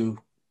cost to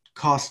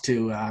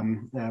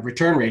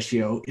return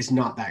ratio is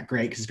not that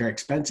great because it's very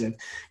expensive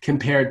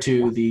compared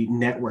to the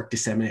network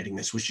disseminating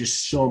this, was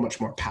just so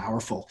much more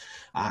powerful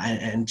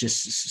and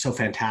just so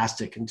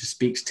fantastic, and just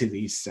speaks to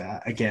these,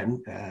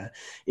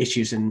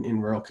 issues in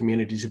rural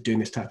communities of doing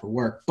this type of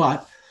work.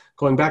 But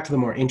going back to the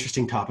more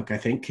interesting topic, I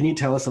think, can you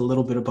tell us a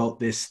little bit about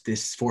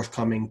this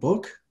forthcoming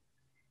book?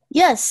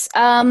 Yes.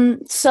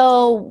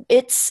 So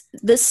it's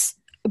this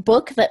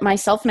book that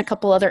myself and a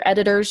couple other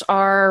editors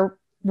are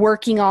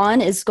working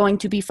on is going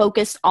to be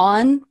focused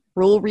on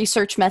rural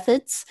research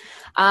methods.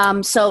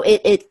 So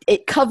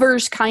it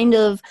covers kind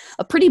of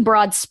a pretty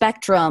broad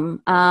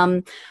spectrum,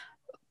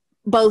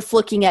 both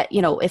looking at,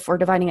 if we're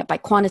dividing it by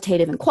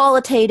quantitative and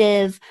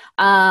qualitative,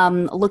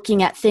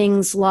 looking at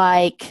things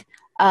like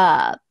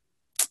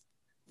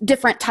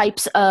different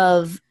types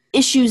of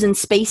issues and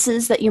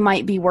spaces that you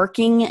might be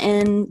working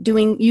in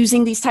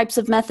using these types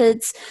of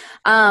methods.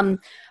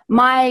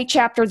 My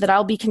chapter that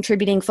I'll be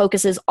contributing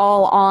focuses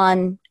all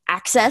on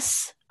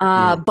access,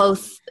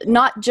 both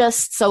not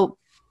just so.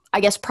 I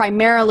guess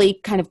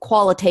primarily kind of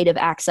qualitative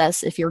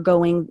access if you're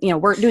going,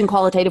 we're doing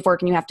qualitative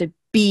work and you have to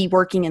be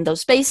working in those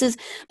spaces.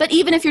 But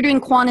even if you're doing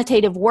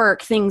quantitative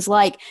work, things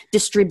like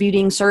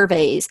distributing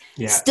surveys,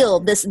 still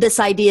this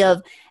idea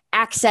of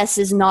access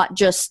is not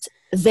just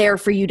there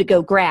for you to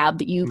go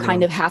grab. You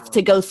kind of have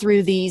to go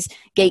through these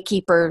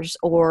gatekeepers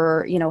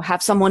or,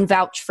 have someone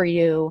vouch for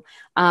you,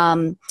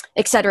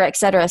 et cetera, et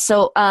cetera.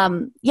 So,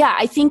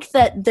 I think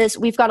that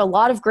we've got a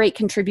lot of great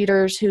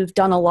contributors who've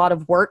done a lot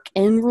of work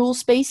in rule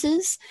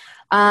spaces,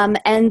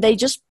 and they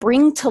just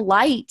bring to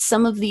light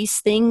some of these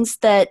things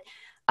that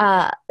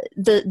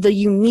the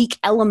unique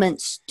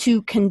elements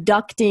to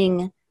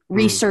conducting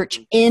research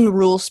in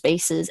rule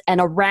spaces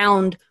and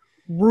around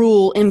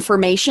rule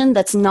information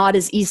that's not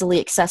as easily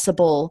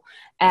accessible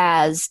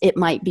as it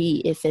might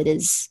be if it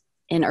is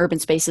in urban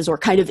spaces or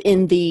kind of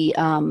in the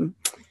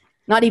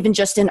not even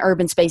just in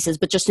urban spaces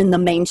but just in the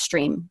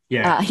mainstream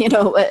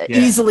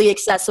easily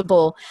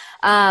accessible.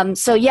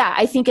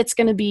 I think it's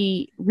going to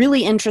be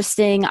really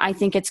interesting. I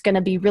think it's going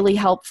to be really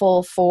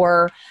helpful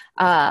for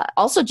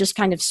also just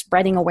kind of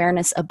spreading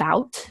awareness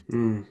about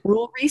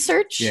rule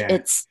research.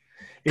 It's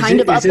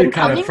kind of up and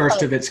coming. Is it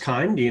first of its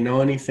kind? Do you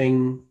know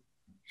anything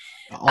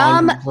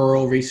on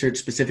rural research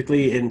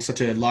specifically in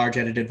such a large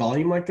edited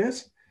volume like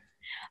this?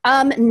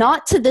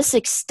 Not to this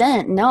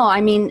extent, no. I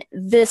mean,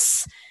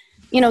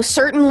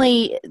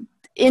 certainly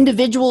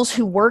individuals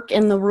who work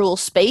in the rural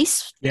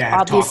space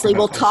obviously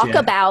will talk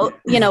about,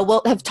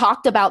 will have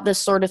talked about this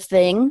sort of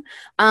thing.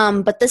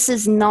 But this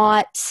is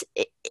not,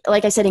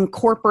 like I said,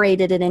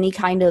 incorporated in any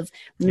kind of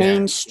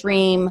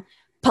mainstream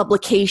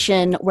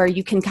publication where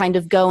you can kind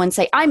of go and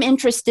say, I'm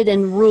interested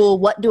in rule.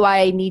 What do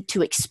I need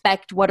to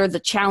expect? What are the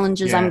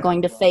challenges I'm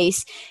going to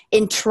face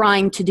in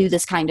trying to do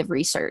this kind of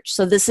research?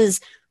 So this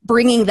is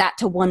bringing that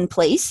to one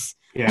place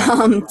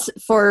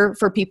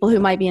for people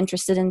who might be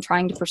interested in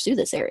trying to pursue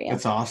this area.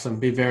 That's awesome.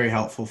 Be very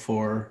helpful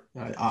for,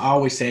 I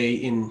always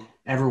say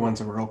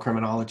everyone's a rural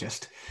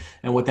criminologist.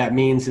 And what that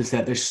means is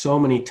that there's so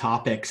many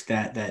topics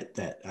that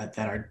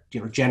are,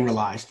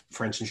 generalized,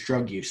 for instance,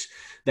 drug use,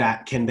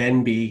 that can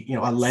then be,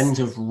 a lens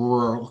of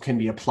rural can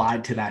be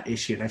applied to that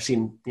issue. And I've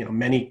seen,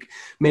 many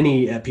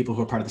people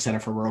who are part of the Center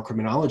for Rural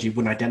Criminology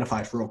wouldn't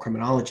identify as rural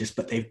criminologists,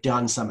 but they've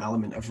done some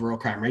element of rural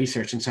crime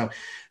research. And so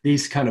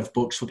these kind of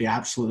books will be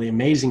absolutely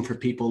amazing for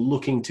people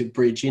looking to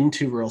bridge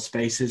into rural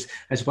spaces,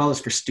 as well as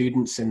for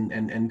students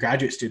and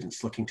graduate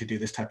students looking to do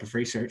this type of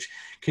research.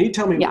 Can you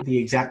tell me the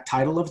exact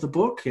title of the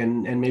book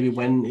and maybe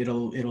when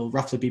it'll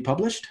roughly be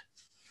published?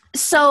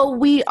 So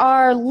we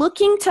are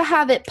looking to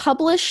have it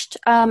published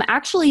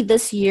actually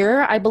this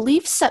year. I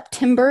believe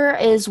September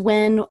is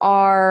when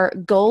our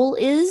goal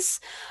is.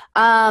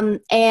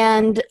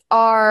 And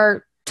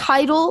our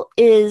title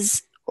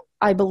is,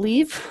 I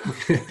believe,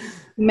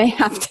 may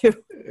have to.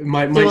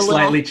 Might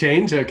slightly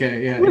change.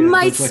 Okay. Yeah.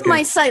 Might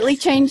slightly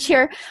change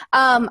here.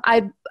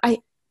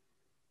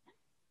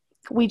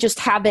 We just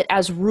have it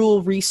as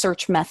Rural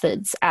Research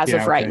Methods as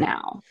of right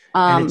now.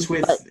 And it's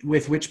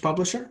with which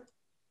publisher?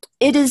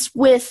 It is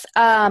with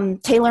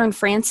Taylor and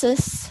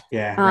Francis.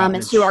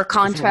 It's who our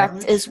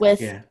contract is with.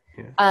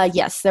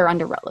 Yes, they're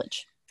under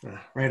Rutledge.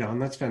 Right on.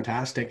 That's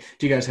fantastic.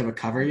 Do you guys have a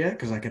cover yet?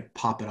 Because I could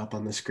pop it up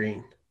on the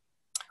screen.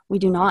 We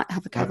do not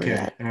have a cover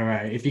yet. All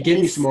right. If you give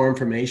me some more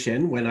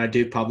information when I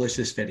do publish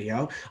this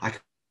video, I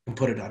can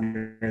put it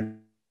under.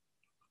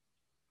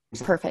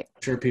 Perfect.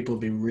 I'm sure people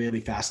will be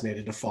really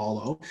fascinated to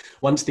follow.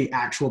 Once the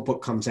actual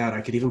book comes out,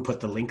 I could even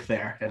put the link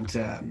there. And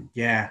I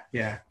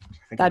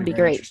think that'd be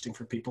great. Interesting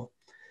for people.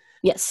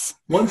 Yes.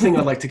 One thing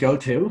I'd like to go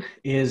to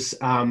is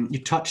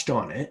you touched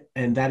on it,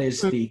 and that is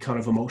the kind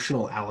of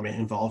emotional element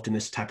involved in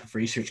this type of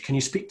research. Can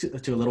you speak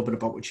to a little bit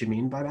about what you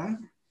mean by that?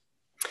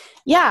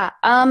 Yeah,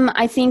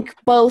 I think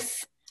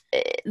both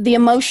the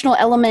emotional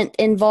element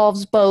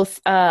involves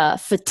both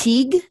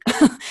fatigue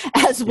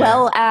as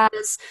well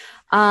as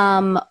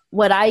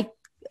what I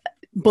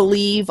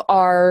believe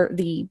are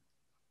the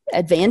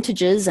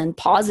advantages and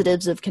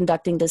positives of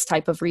conducting this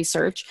type of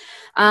research.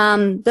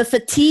 The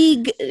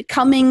fatigue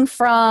coming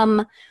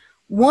from,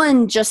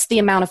 one, just the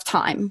amount of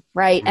time,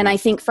 right? Mm-hmm. And I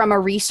think from a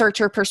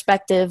researcher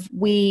perspective,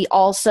 we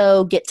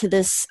also get to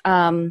this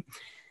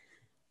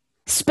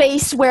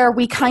space where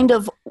we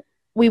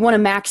want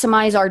to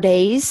maximize our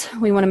days.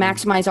 We want to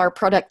maximize our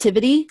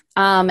productivity.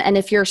 And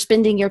if you're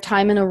spending your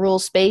time in a rural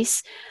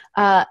space,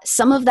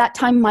 some of that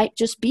time might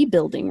just be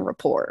building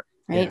rapport.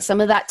 Right. Yeah.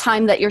 Some of that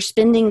time that you're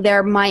spending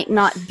there might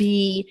not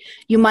be,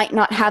 you might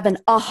not have an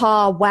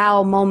aha,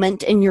 wow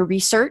moment in your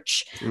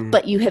research,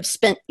 but you have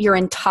spent your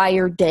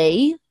entire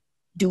day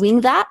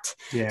doing that.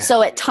 Yeah.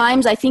 So at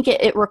times, I think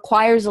it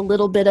requires a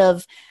little bit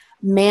of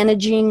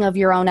managing of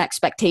your own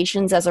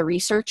expectations as a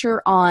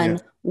researcher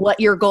on what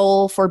your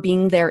goal for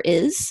being there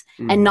is.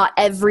 And not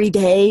every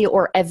day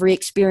or every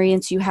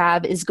experience you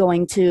have is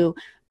going to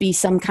be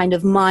some kind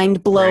of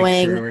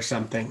mind-blowing breakthrough or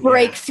something.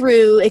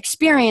 Breakthrough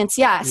experience.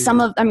 Yeah.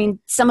 Some of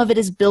it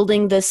is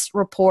building this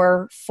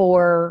rapport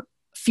for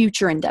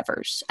future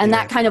endeavors. And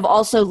that kind of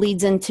also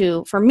leads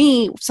into, for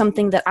me,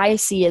 something that I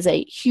see as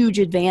a huge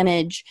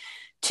advantage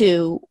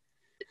to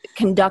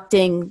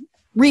conducting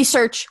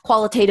research,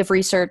 qualitative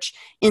research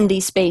in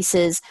these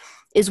spaces,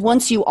 is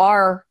once you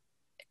are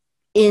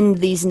in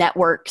these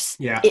networks,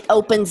 it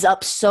opens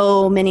up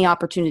so many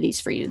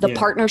opportunities for you. The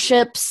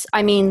partnerships,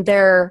 I mean,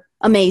 they're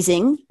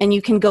amazing, and you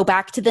can go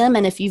back to them.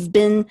 And if you've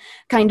been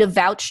kind of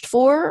vouched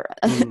for,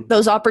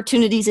 those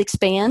opportunities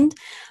expand.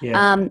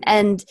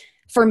 And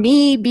for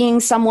me, being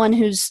someone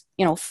who's,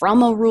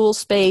 from a rural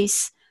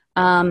space,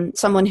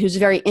 someone who's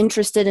very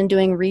interested in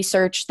doing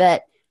research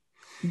that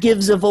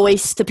gives a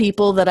voice to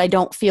people that I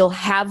don't feel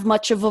have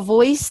much of a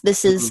voice,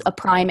 this is a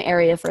prime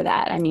area for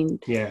that. I mean,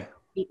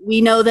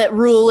 we know that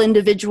rural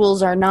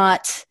individuals are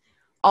not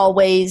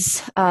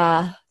always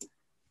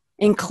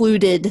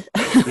included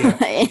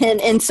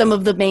in some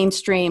of the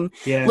mainstream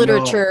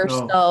literature.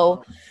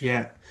 So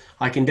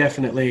I can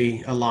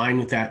definitely align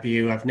with that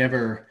view. I've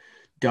never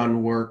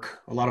done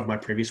work. A lot of my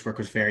previous work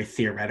was very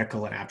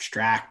theoretical and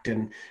abstract,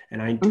 and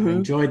I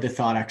enjoyed the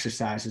thought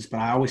exercises, but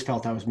I always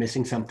felt I was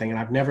missing something. And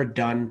I've never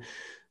done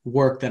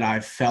work that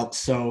I've felt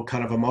so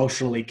kind of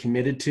emotionally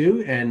committed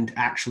to and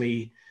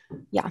actually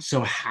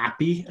so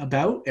happy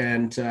about.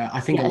 And I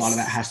think a lot of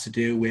that has to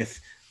do with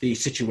the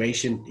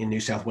situation in New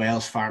South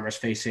Wales, farmers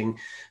facing,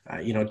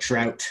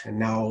 drought, and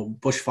now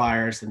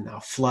bushfires, and now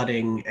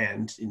flooding,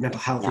 and mental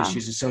health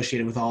issues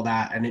associated with all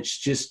that. And it's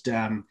just,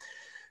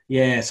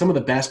 some of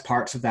the best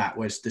parts of that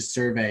was the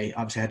survey.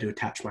 Obviously, I had to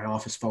attach my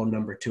office phone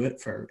number to it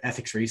for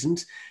ethics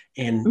reasons,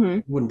 and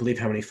you wouldn't believe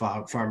how many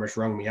farmers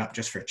rung me up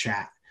just for a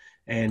chat.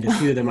 And a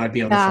few of them I'd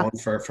be on the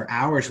phone for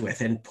hours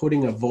with, and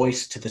putting a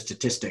voice to the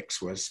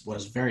statistics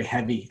was very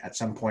heavy at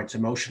some points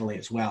emotionally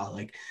as well.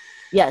 Like,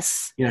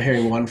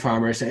 hearing one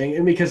farmer saying,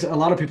 and because a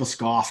lot of people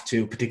scoff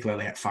too,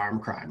 particularly at farm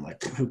crime,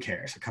 like, who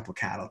cares, a couple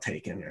cattle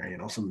taken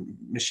or, some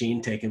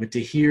machine taken, but to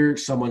hear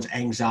someone's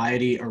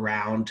anxiety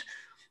around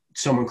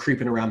someone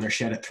creeping around their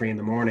shed at 3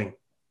 a.m,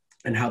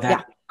 and how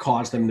that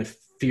caused them to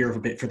fear of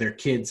a bit for their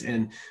kids,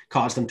 and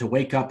caused them to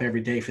wake up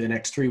every day for the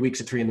next 3 weeks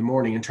at 3 a.m.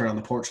 and turn on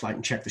the porch light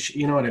and check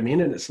you know what I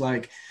mean? And it's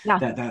like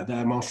that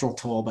emotional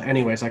toll. But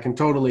anyways, I can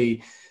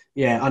totally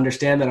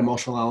understand that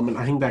emotional element.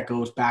 I think that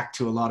goes back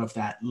to a lot of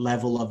that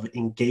level of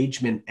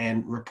engagement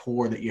and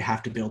rapport that you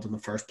have to build in the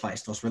first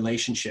place, those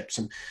relationships,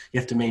 and you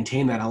have to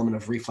maintain that element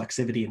of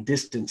reflexivity and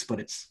distance, but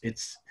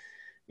it's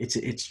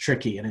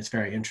tricky, and it's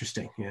very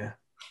interesting.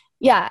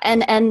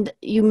 And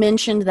you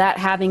mentioned that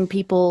having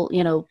people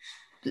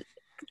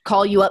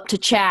call you up to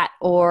chat,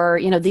 or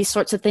these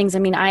sorts of things. I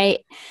mean,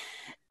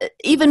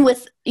 even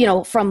with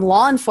from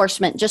law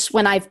enforcement, just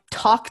when I've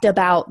talked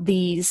about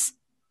these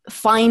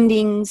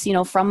findings,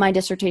 from my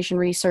dissertation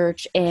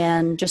research,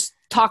 and just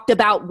talked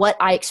about what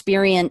I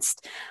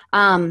experienced,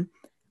 I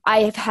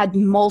have had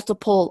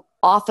multiple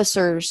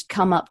officers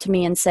come up to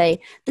me and say,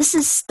 this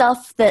is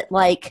stuff that,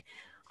 like,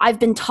 I've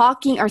been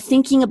talking or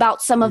thinking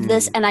about some of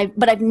this,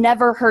 but I've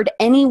never heard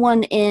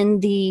anyone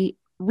in the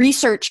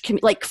research,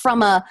 like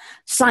from a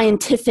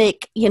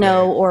scientific,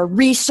 or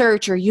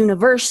research or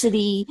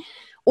university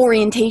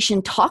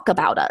orientation, talk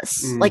about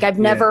us. Like, I've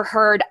never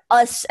heard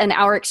us and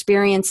our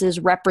experiences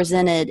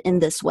represented in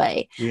this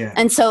way.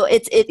 And so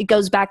it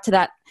goes back to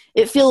that.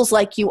 It feels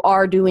like you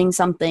are doing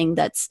something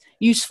that's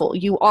useful.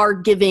 You are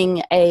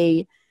giving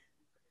a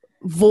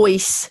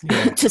voice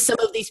to some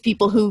of these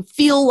people who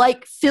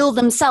feel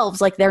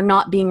themselves like they're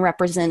not being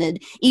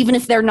represented, even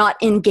if they're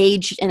not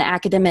engaged in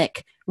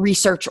academic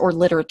research or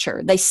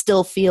literature. They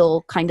still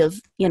feel kind of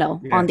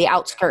on the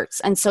outskirts.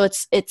 And so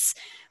it's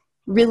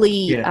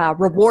really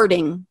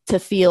rewarding to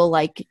feel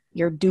like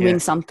you're doing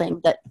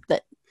something that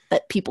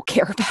people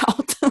care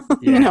about.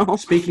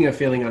 Speaking of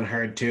feeling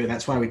unheard too,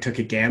 that's why we took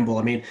a gamble.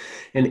 I mean,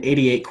 an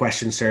 88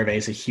 question survey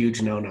is a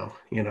huge no-no,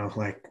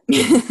 like,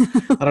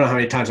 I don't know how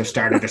many times I've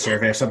started a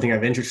survey of something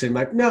I'm interested in,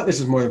 like, no, this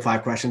is more than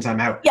 5 questions, I'm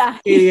out.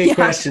 88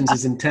 questions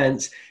is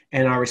intense.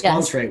 And our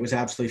response rate was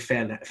absolutely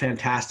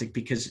fantastic,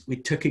 because we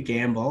took a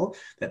gamble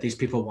that these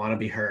people want to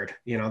be heard.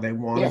 They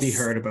want to be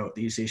heard about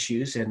these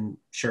issues. And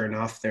sure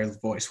enough, their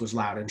voice was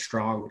loud and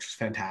strong, which was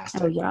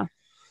fantastic.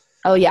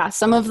 Oh yeah.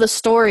 Some of the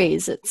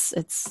stories,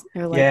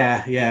 they're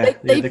like,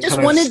 they just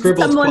kind of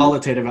scribbled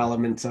qualitative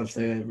elements of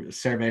the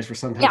surveys were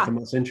sometimes the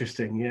most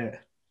interesting.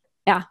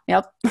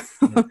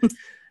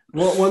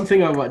 Well, one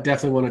thing I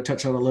definitely want to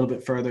touch on a little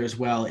bit further as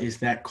well is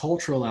that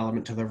cultural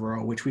element to the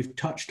rural, which we've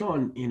touched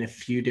on in a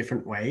few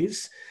different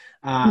ways.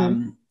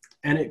 And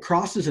it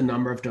crosses a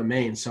number of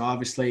domains. So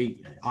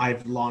obviously I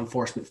have a law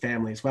enforcement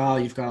family as well.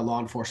 You've got a law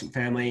enforcement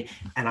family.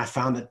 And I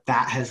found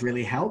that has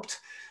really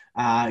helped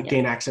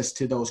gain access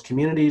to those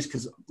communities,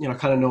 because, I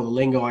kind of know the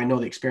lingo, I know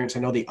the experience, I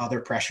know the other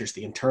pressures,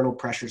 the internal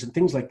pressures and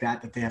things like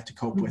that they have to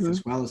cope with,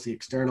 as well as the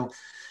external.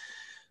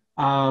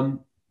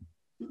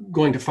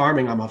 Going to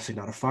farming, I'm obviously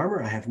not a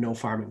farmer. I have no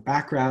farming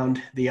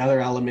background. The other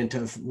element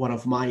of one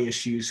of my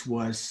issues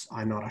was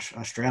I'm not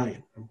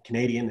Australian, I'm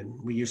Canadian, and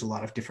we use a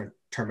lot of different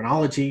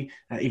terminology.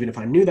 Even if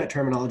I knew that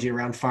terminology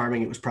around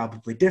farming, it was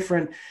probably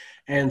different.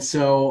 And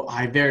so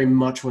I very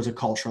much was a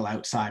cultural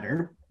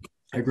outsider.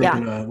 I grew up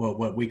in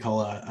what we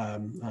call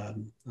a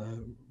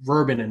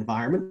urban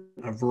environment,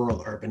 a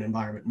rural urban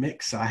environment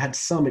mix. So I had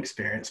some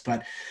experience,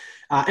 but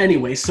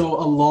anyway, so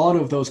a lot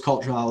of those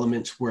cultural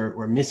elements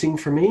were missing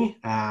for me.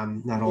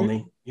 Not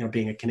only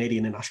being a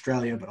Canadian in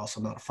Australia, but also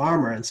not a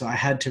farmer, and so I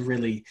had to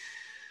really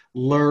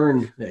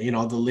learn the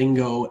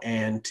lingo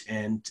and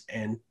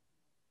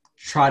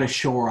try to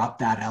shore up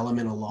that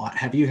element a lot.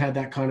 Have you had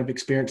that kind of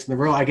experience in the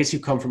rural? I guess you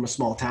come from a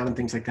small town and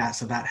things like that,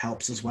 so that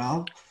helps as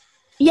well.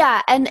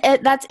 Yeah, and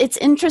it's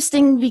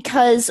interesting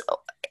because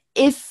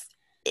if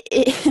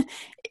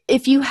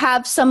you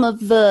have some of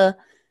those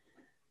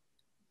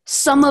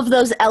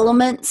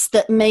elements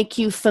that make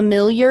you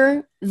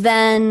familiar,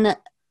 then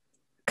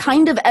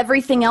kind of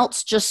everything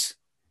else just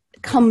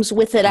comes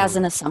with it as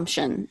an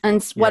assumption.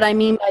 And what I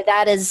mean by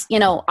that is,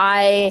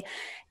 I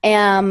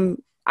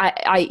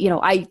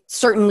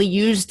certainly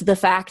used the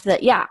fact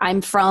that,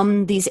 I'm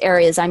from these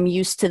areas. I'm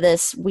used to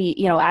this.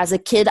 As a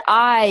kid,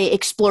 I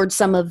explored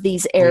some of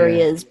these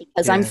areas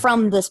because I'm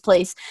from this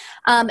place.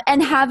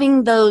 And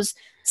having those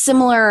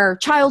similar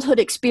childhood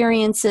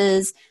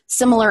experiences,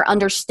 similar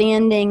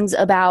understandings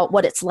about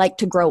what it's like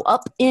to grow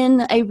up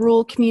in a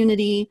rural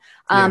community,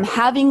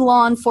 having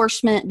law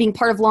enforcement, being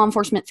part of law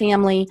enforcement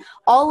family,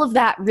 all of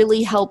that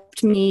really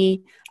helped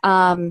me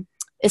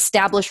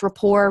establish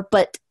rapport.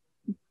 But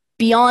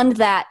beyond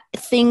that,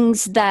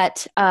 things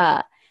that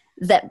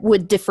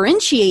would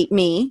differentiate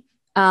me,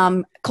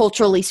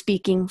 culturally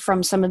speaking,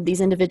 from some of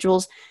these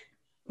individuals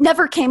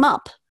never came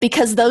up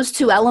because those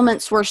two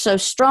elements were so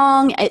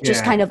strong. It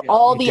just kind of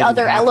all the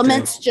other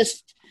elements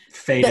just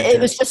faded.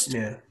 It was just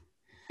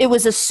it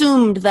was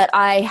assumed that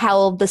I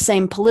held the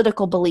same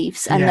political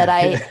beliefs and that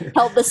I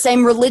held the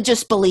same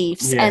religious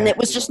beliefs, and it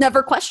was just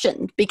never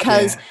questioned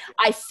because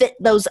I fit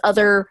those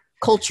other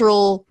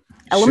cultural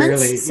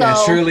elements.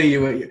 Surely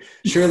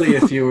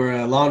if you were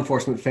a law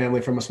enforcement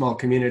family from a small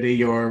community,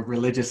 your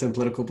religious and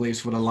political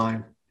beliefs would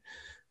align.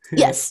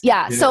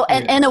 So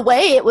in a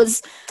way it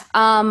was,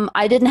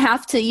 I didn't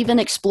have to even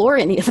explore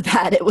any of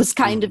that. It was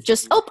kind of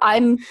just,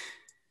 I'm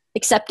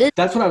accepted.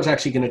 That's what I was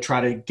actually going to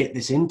try to get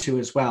this into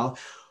as well.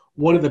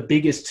 One of the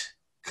biggest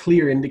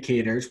clear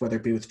indicators, whether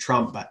it be with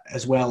Trump, but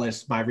as well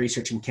as my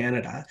research in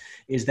Canada,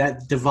 is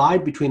that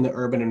divide between the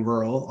urban and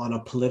rural on a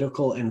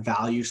political and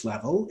values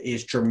level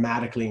is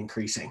dramatically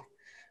increasing.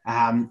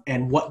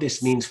 And what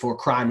this means for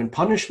crime and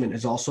punishment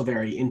is also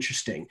very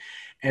interesting.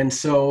 And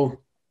so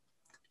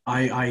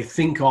I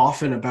think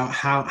often about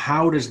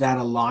how does that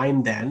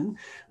align then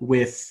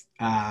with,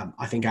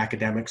 I think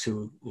academics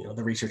who,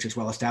 the research is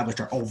well established,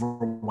 are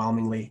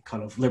overwhelmingly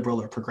kind of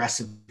liberal or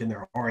progressive in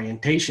their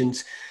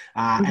orientations.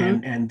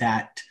 And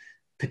that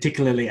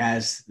particularly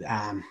as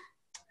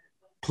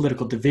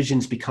political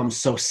divisions become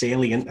so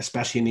salient,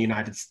 especially in the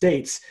United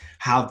States,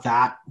 how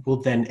that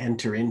will then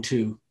enter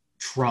into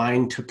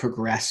trying to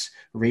progress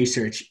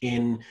research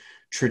in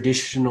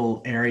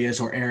traditional areas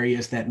or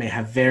areas that may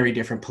have very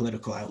different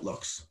political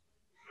outlooks.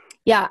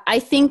 Yeah, I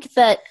think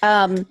that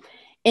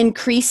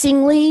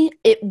increasingly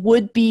it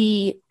would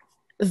be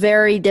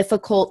very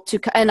difficult to,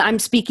 and I'm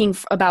speaking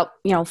about,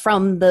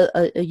 from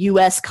the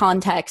U.S.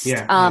 context,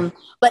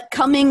 but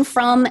coming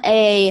from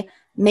a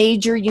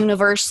major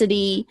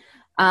university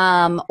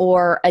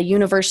or a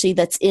university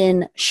that's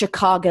in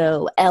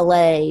Chicago,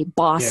 L.A.,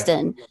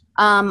 Boston,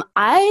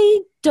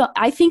 I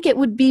think it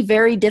would be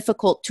very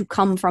difficult to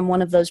come from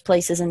one of those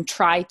places and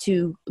try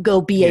to go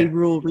be a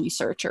rural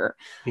researcher.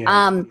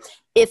 I'm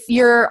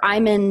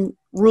in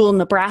rural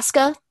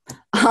Nebraska,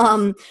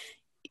 I'm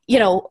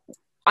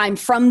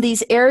from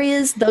these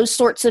areas, those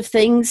sorts of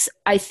things.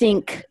 I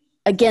think,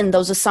 again,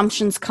 those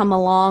assumptions come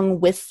along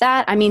with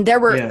that. I mean, there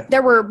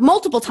were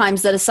multiple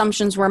times that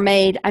assumptions were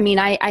made. I mean,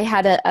 I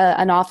had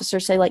an officer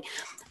say, like,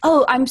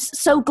 "Oh, I'm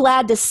so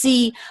glad to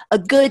see a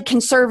good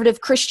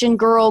conservative Christian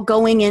girl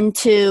going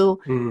into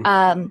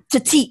to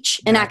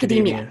teach in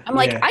academia." I'm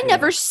like, I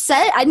never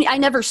said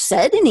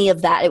any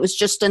of that. It was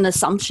just an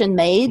assumption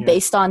made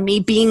based on me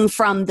being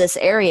from this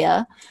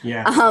area.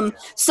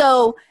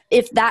 So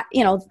if that,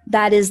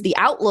 that is the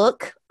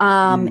outlook,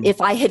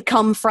 if I had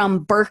come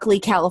from Berkeley,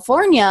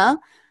 California,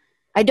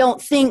 I don't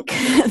think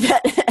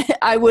that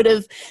I would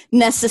have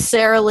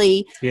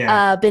necessarily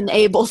been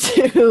able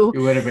to.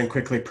 You would have been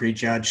quickly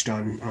prejudged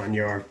on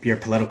your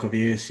political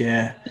views.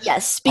 Yeah.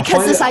 Yes,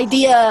 because this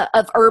idea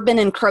of urban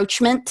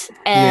encroachment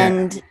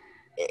and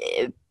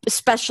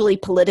especially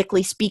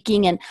politically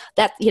speaking, and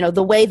that,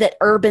 the way that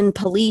urban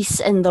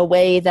police and the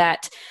way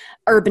that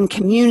urban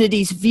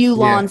communities view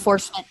law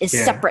enforcement is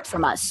separate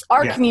from us.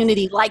 Our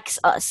community likes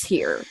us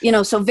here,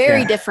 so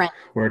very different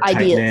We're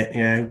ideas.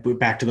 tight-knit. We're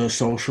back to those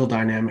social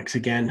dynamics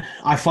again.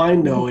 I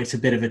find though it's a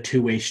bit of a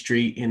two-way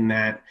street in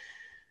that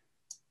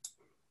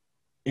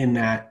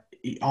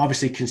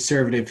obviously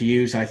conservative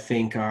views, I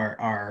think,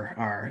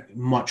 are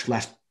much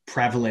less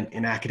prevalent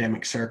in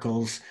academic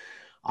circles.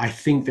 I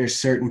think there's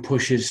certain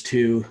pushes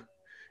to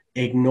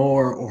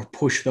ignore or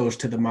push those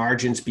to the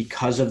margins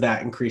because of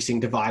that increasing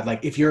divide.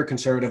 Like if you're a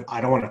conservative,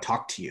 I don't want to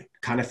talk to you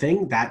kind of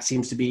thing, that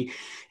seems to be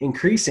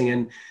increasing.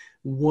 And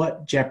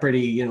what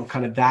jeopardy, you know,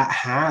 kind of that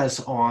has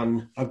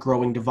on a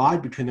growing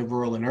divide between the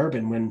rural and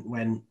urban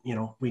when, you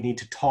know, we need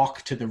to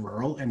talk to the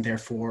rural and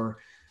therefore,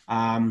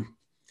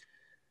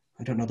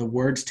 I don't know the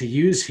words to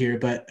use here,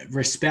 but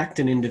respect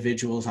an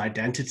individual's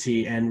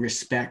identity and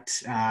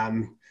respect,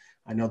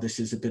 I know this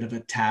is a bit of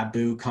a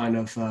taboo kind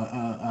of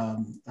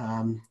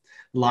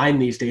line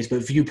these days,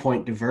 but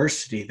viewpoint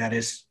diversity, that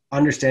is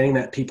understanding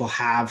that people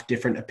have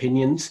different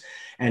opinions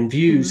and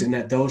views and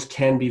that those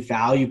can be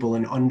valuable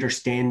in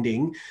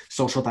understanding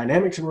social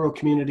dynamics in rural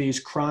communities,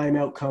 crime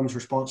outcomes,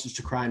 responses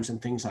to crimes,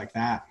 and things like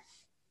that.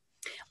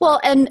 Well,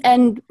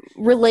 and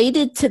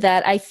related to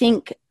that, I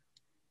think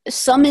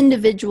some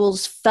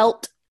individuals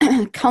felt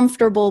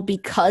comfortable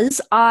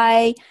because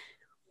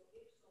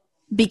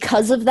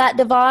of that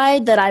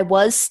divide, that I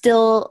was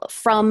still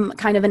from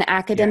kind of an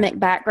academic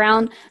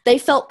background. They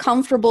felt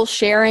comfortable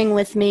sharing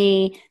with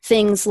me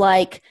things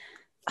like,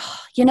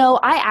 you know,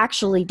 I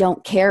actually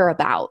don't care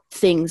about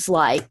things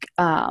like,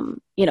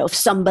 you know, if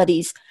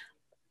somebody's,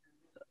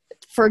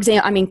 for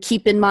example, I mean,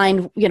 keep in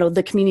mind, you know,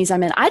 the communities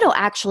I'm in, I don't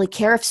actually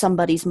care if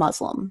somebody's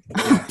Muslim,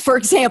 for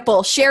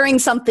example, sharing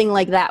something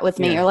like that with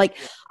me, or like,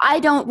 I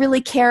don't really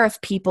care if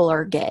people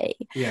are gay,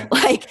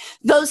 like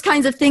those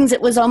kinds of things.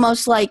 It was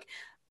almost like,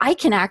 I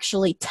can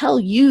actually tell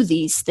you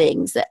these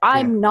things, that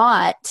I'm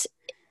not,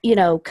 you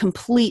know,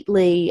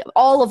 completely,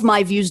 all of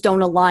my views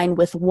don't align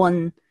with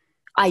one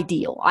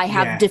ideal. I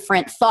have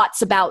different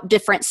thoughts about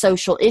different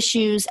social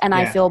issues, and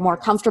I feel more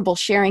comfortable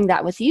sharing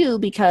that with you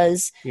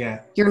because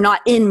you're not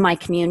in my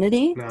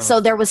community. No. So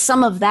there was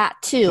some of that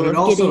too. But it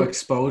also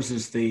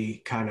exposes the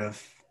kind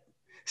of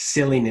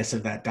silliness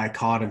of that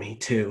dichotomy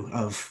too,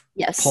 of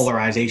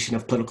polarization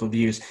of political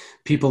views.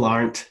 People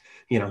aren't,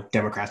 you know,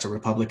 Democrats or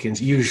Republicans.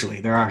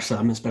 Usually there are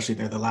some, especially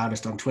they're the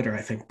loudest on Twitter,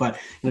 I think. But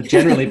you know,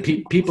 generally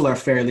people are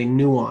fairly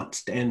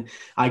nuanced. And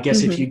I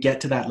guess if you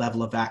get to that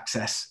level of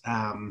access,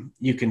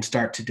 you can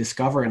start to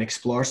discover and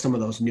explore some of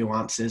those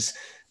nuances,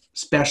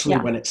 especially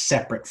when it's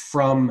separate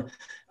from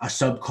a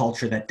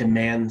subculture that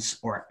demands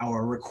or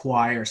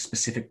requires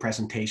specific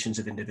presentations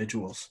of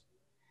individuals.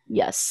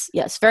 Yes,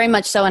 very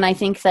much so. And I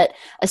think that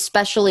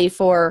especially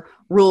for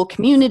rural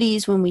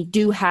communities, when we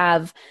do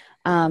have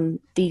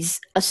these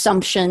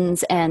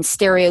assumptions and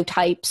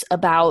stereotypes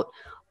about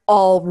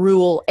all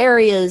rural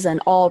areas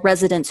and all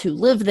residents who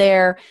live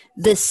there,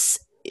 this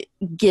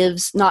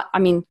gives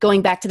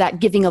going back to that,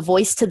 giving a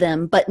voice to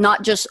them, but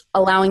not just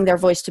allowing their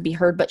voice to be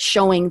heard, but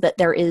showing that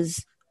there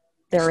is,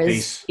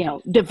 you know,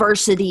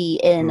 diversity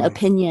in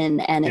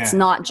opinion, and it's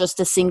not just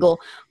a single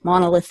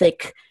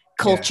monolithic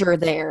culture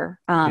there.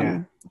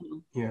 There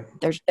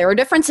are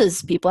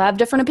differences. People have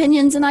different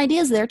opinions and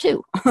ideas there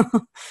too.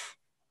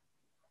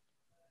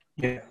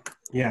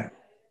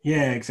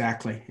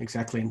 Exactly.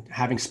 And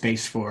having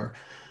space for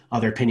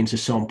other opinions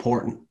is so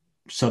important,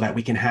 so that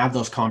we can have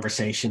those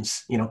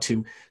conversations, you know,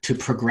 to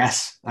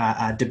progress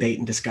debate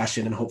and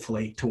discussion, and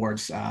hopefully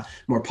towards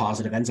more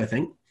positive ends, I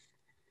think.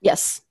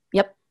 Yes.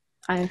 Yep.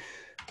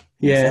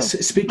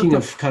 Speaking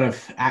of kind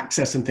of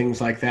access and things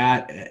like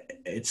that,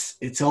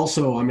 it's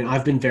also, I mean,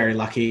 I've been very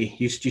lucky.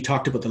 You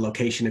talked about the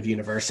location of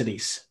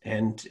universities,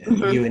 and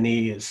UNE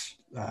is,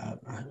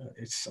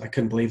 I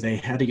couldn't believe they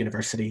had a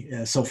university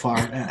so far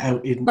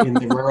out in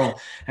the rural,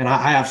 and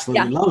I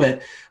absolutely love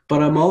it.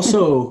 But I'm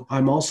also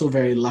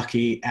very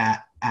lucky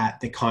at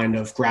the kind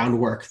of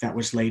groundwork that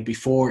was laid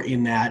before,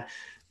 in that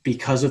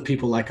because of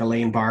people like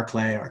Elaine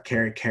Barclay or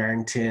Carrie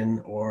Carrington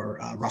or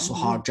Russell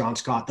Hogg, John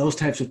Scott, those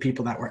types of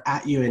people that were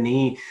at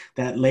UNE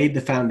that laid the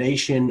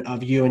foundation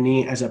of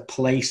UNE as a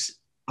place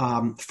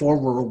for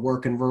rural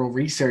work and rural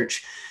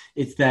research.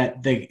 It's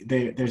that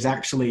there's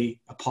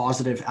actually a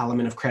positive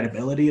element of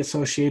credibility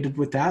associated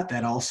with that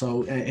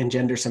also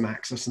engenders some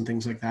access and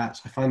things like that.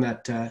 So I find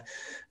that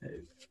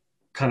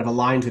kind of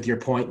aligned with your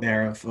point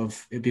there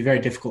of it'd be very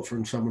difficult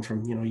for someone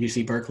from, you know,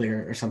 UC Berkeley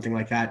or something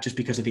like that, just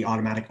because of the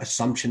automatic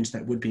assumptions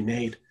that would be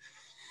made.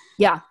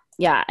 Yeah.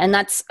 And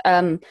that's,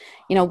 you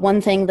know, one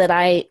thing that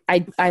I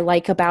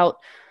like about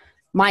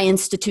my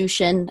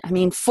institution. I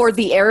mean, for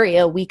the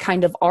area, we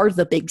kind of are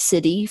the big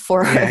city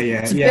for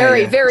it's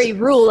very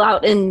rural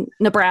out in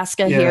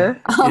Nebraska here.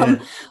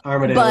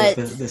 Armadale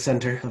is the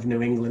center of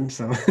New England.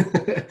 So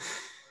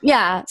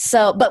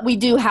but we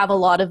do have a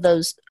lot of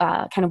those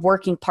kind of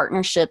working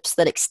partnerships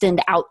that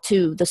extend out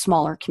to the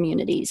smaller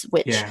communities,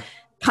 which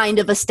kind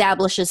of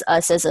establishes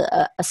us as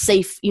a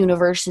safe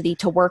university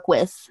to work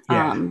with.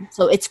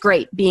 So it's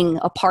great being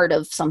a part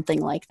of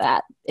something like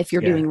that if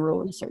you're doing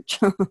rural research.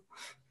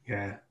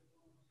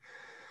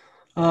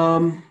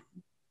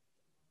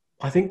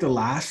 I think the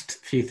last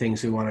few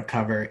things we want to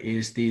cover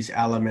is these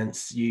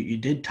elements. You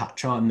did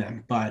touch on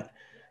them, but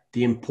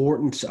the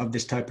importance of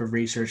this type of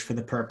research for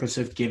the purpose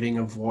of giving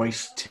a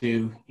voice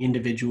to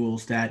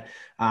individuals that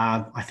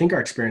I think are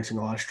experiencing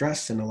a lot of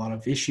stress and a lot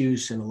of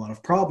issues and a lot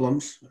of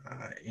problems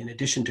in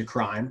addition to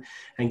crime,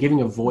 and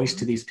giving a voice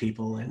to these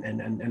people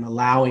and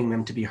allowing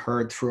them to be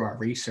heard through our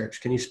research.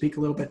 Can you speak a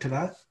little bit to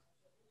that?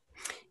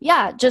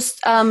 Yeah,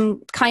 just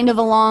kind of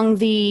along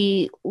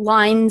the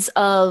lines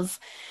of,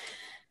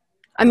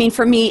 I mean,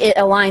 for me, it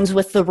aligns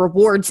with the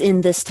rewards in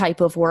this type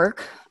of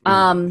work.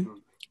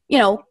 You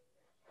know,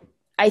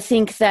 I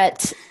think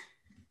that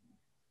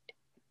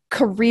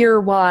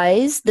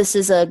career-wise, this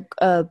is an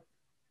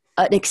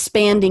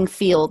expanding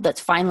field that's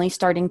finally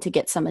starting to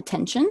get some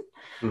attention.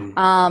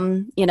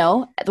 You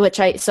know,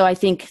 so I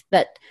think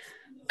that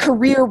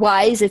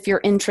career-wise, if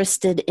you're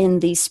interested in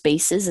these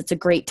spaces, it's a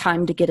great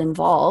time to get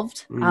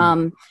involved.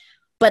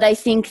 But I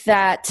think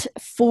that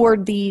for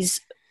the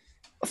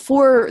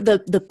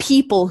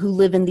people who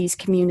live in these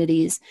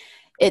communities,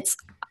 it's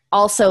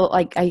also,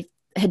 like I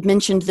had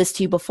mentioned this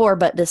to you before,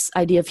 but this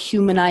idea of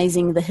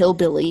humanizing the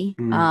hillbilly.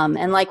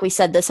 And like we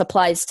said, this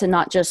applies to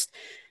not just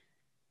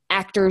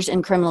actors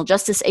in criminal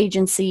justice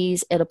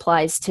agencies. It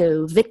applies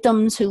to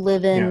victims who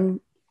live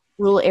in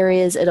rural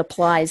areas. It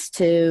applies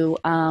to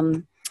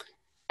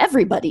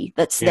everybody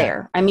that's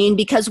there. I mean,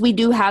 because we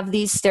do have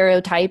these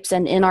stereotypes,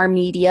 and in our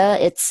media,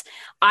 it's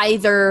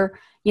either,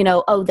 you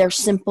know, oh, they're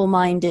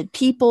simple-minded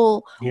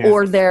people,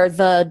 or they're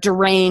the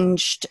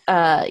deranged,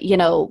 you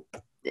know,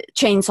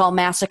 chainsaw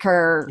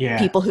massacre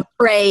people who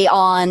prey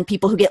on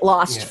people who get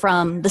lost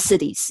from the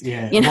cities.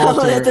 You know,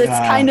 Walter, it's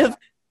kind of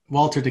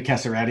Walter de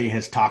Cesaretti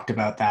has talked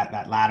about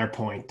that latter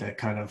point, that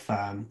kind of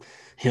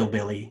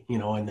hillbilly, you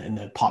know, and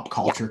the pop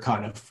culture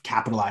kind of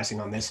capitalizing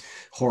on this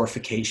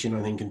horrification,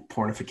 I think, and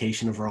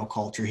pornification of rural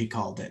culture, he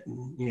called it.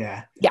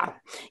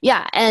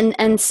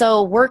 And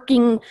so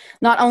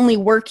not only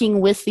working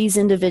with these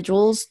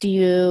individuals, do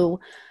you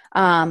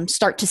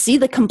start to see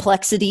the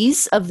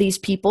complexities of these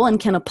people and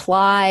can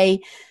apply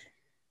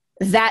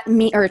that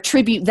or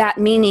attribute that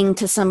meaning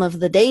to some of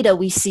the data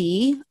we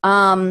see.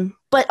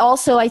 But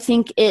also, I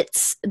think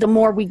it's the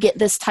more we get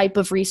this type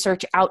of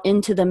research out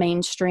into the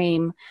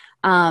mainstream,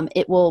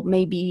 it will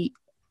maybe,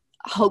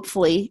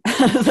 hopefully,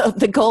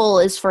 the goal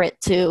is for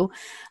it to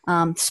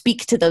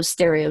speak to those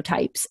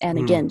stereotypes. And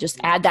again, just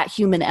add that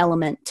human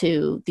element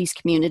to these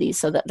communities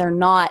so that they're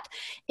not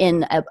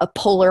in a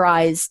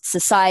polarized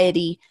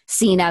society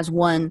seen as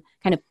one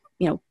kind of,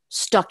 you know,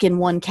 stuck in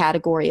one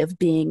category of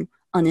being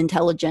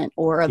unintelligent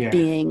or of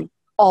being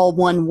all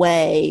one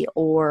way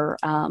or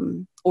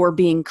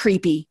being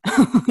creepy,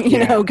 you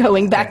know,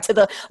 going back to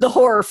the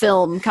horror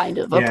film kind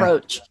of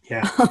approach.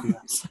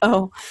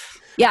 So,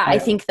 I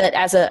think that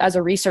as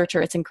a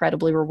researcher, it's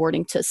incredibly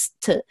rewarding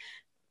to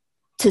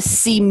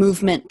see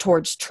movement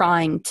towards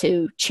trying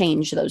to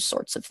change those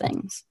sorts of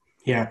things.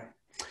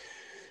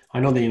 I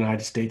know the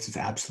United States is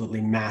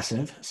absolutely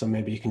massive, so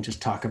maybe you can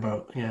just talk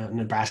about, you know,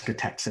 Nebraska,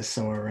 Texas,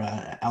 or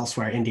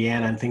elsewhere,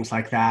 Indiana, and things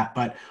like that.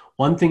 But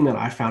one thing that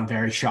I found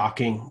very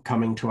shocking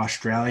coming to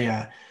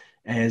Australia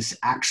is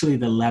actually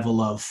the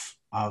level of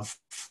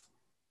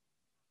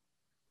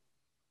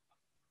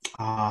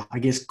I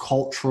guess,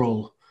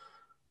 cultural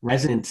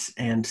resonance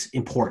and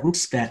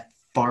importance that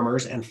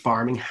farmers and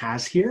farming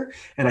has here.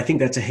 And I think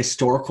that's a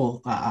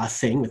historical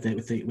thing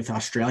with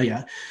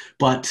Australia.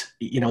 But,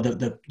 you know,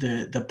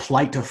 the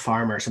plight of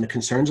farmers and the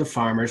concerns of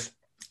farmers,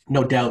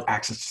 no doubt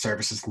access to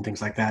services and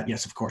things like that,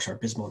 yes, of course, are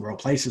abysmal in rural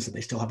places and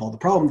they still have all the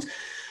problems.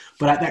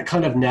 But at that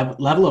kind of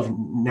level of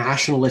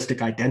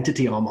nationalistic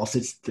identity,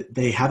 almost,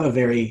 they have a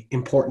very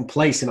important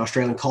place in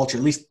Australian culture.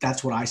 At least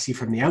that's what I see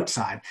from the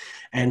outside.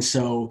 And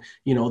so,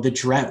 you know, the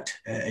drought,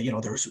 you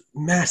know, there's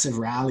massive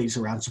rallies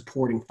around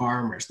supporting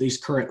farmers. These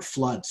current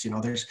floods, you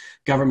know, there's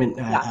government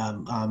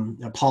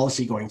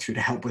policy going through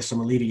to help with some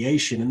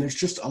alleviation. And there's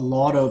just a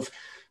lot of,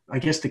 I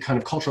guess, the kind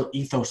of cultural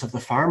ethos of the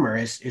farmer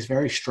is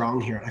very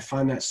strong here. And I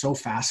find that so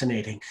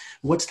fascinating.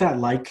 What's that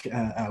like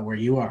where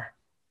you are?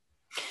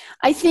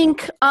 I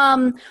think,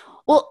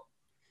 well,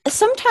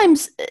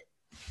 sometimes,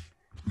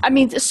 I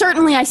mean,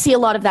 certainly I see a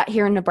lot of that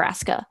here in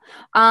Nebraska.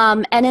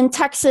 And in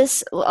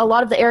Texas, a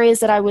lot of the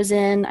areas that I was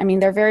in, I mean,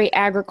 they're very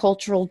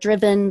agricultural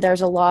driven. There's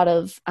a lot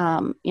of,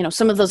 you know,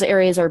 some of those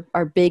areas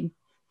are big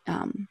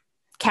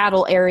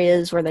cattle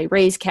areas where they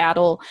raise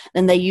cattle.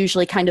 Then they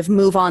usually kind of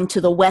move on to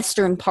the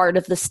western part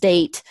of the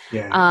state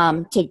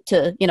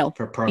to you know,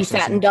 be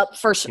fattened up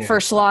for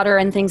slaughter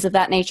and things of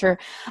that nature.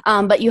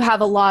 But you have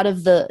a lot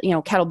of the, you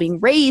know, cattle being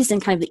raised in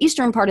kind of the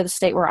eastern part of the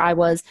state where I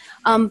was.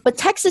 But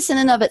Texas in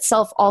and of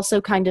itself also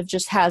kind of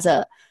just has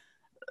a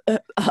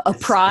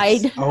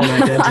pride. Its own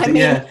identity. I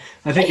mean,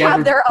 I think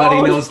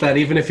everybody knows that,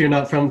 even if you're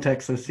not from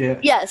Texas.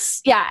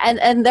 Yes.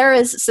 And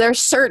there's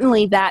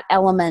certainly that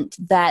element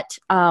that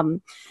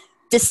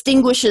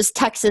distinguishes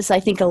Texas, I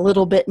think, a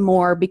little bit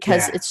more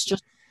because it's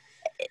just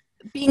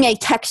being a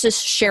Texas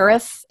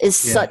sheriff is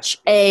such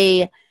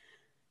a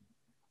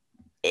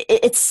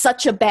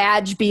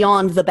badge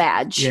beyond the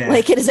badge.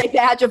 Like, it is a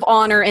badge of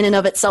honor in and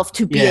of itself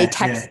to be a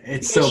Texas.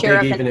 It's so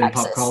big even in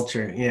pop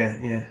culture.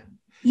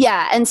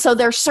 And so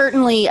there's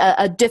certainly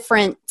a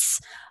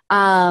difference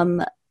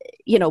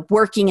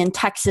working in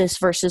Texas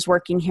versus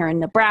working here in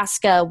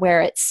Nebraska,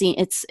 where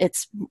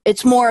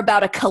it's more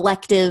about a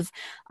collective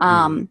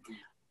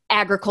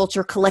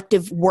agriculture,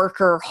 collective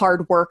worker,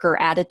 hard worker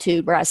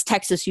attitude. Whereas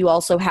Texas, you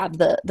also have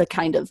the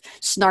kind of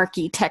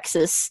snarky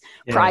Texas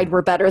pride,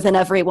 we're better than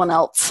everyone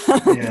else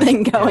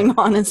thing going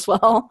on as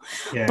well.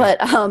 Yeah.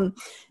 But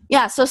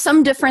so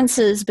some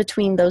differences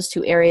between those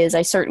two areas.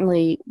 I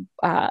certainly,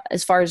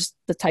 as far as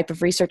the type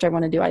of research I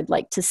want to do, I'd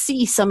like to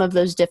see some of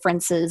those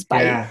differences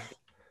by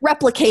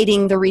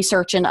replicating the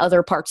research in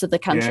other parts of the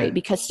country,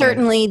 because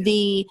certainly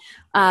the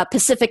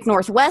Pacific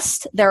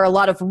Northwest, there are a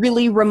lot of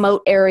really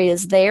remote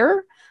areas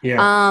there.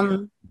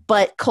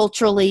 But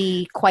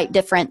culturally quite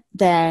different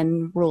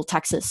than rural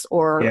Texas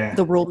or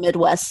the rural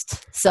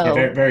Midwest. So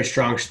very, very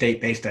strong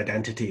state-based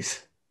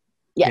identities.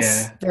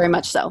 Yes, very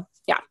much so.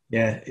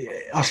 Yeah.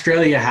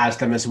 Australia has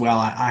them as well.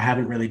 I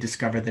haven't really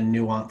discovered the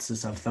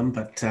nuances of them,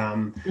 but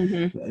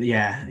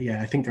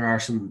I think there are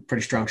some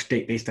pretty strong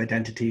state-based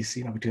identities,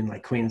 between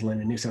like Queensland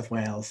and New South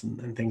Wales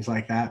and things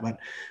like that. But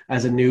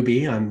as a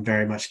newbie, I'm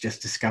very much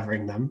just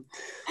discovering them.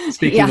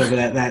 Speaking of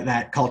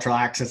that cultural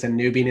access and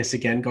newbiness,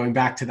 again, going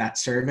back to that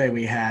survey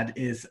we had,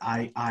 is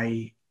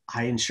I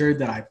ensured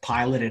that I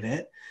piloted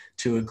it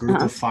to a group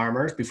of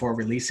farmers before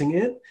releasing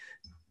it.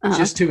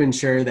 Just to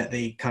ensure that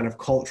the kind of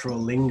cultural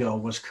lingo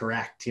was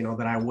correct,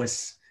 that I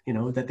was,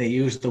 that they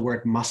used the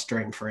word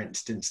mustering, for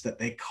instance, that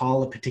they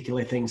call a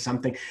particular thing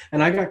something.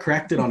 And I got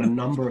corrected on a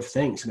number of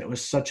things. And it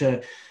was such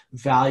a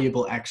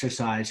valuable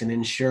exercise in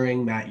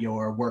ensuring that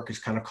your work is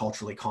kind of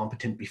culturally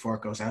competent before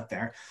it goes out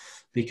there,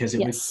 because it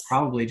would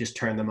probably just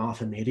turn them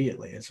off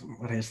immediately.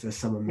 What is this?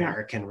 Some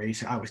American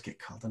research. I always get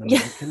called an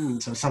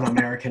American. So some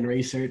American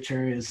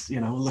researcher is,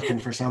 looking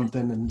for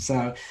something. And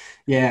so,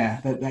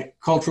 that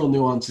cultural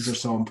nuances are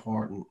so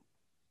important.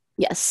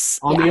 Yes.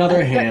 On the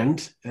other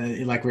hand,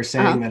 like we're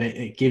saying, that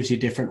it gives you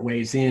different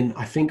ways in.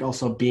 I think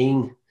also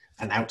being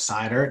an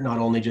outsider, not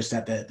only just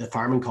at the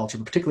farming culture,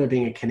 but particularly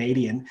being a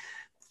Canadian,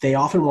 they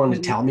often want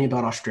to tell me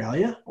about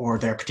Australia or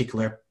their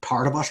particular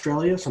part of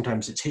Australia.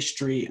 Sometimes it's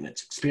history and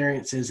its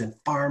experiences and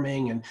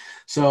farming. And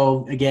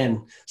so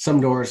again,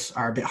 some doors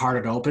are a bit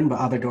harder to open, but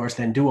other doors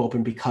then do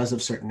open because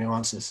of certain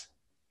nuances.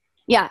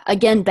 Yeah.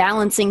 Again,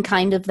 balancing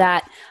kind of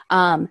that,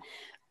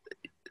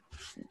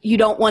 you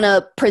don't want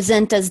to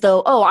present as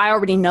though, I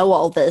already know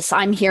all this.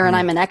 I'm here and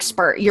I'm an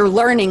expert. You're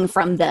learning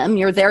from them.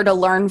 You're there to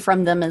learn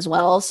from them as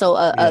well. So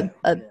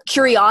a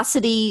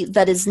curiosity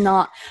that is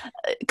not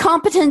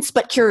competence,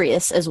 but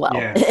curious as well.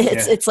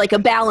 It's like a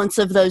balance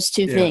of those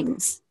two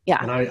things. Yeah.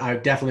 And I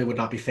definitely would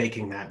not be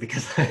faking that,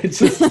 because it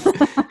just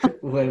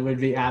would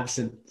be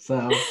absent.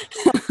 So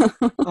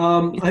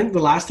I think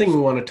the last thing we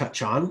want to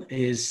touch on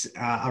is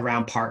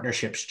around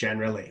partnerships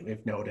generally,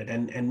 we've noted.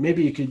 And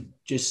maybe you could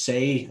just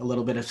say a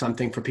little bit of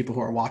something for people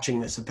who are watching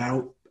this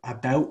about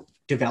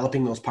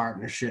developing those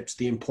partnerships,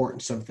 the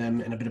importance of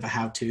them, and a bit of a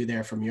how-to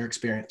there from your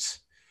experience.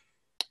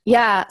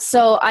 Yeah.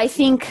 So I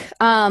think,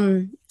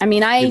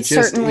 I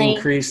certainly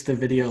increased the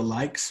video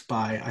likes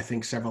by, I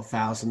think, several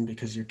thousand,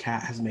 because your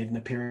cat has made an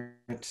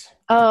appearance.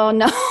 Oh,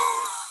 no.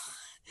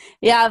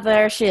 Yeah,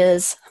 there she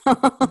is.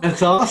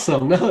 That's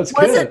awesome. No, it's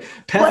good.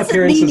 Pet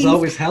appearances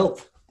always help.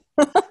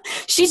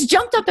 She's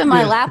jumped up in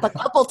my lap a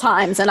couple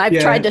times, and I've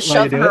tried to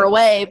shove her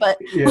away, but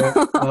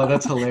oh,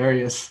 that's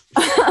hilarious.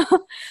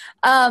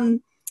 I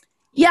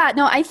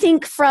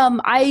think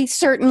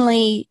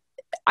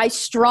I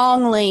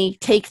strongly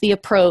take the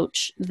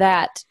approach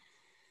that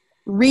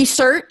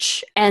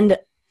research and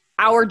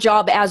our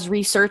job as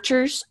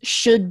researchers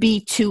should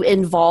be to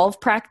involve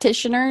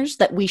practitioners,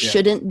 that we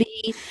shouldn't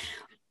be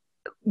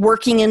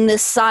working in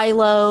this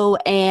silo.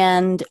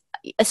 And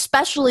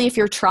especially if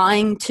you're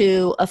trying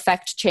to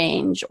affect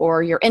change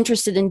or you're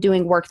interested in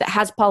doing work that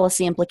has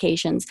policy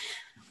implications,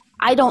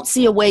 I don't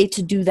see a way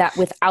to do that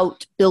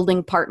without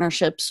building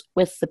partnerships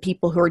with the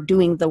people who are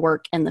doing the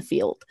work in the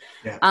field.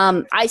 Yeah.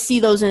 I see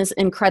those as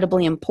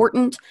incredibly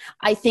important.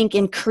 I think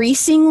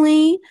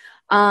increasingly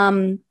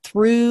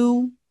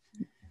through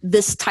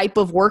this type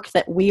of work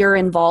that we are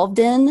involved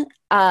in,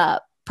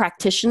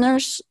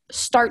 practitioners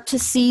start to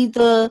see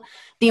the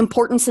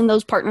importance in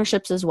those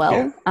partnerships as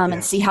well,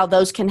 and see how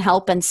those can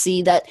help, and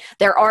see that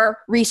there are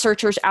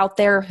researchers out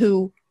there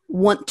who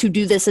want to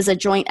do this as a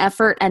joint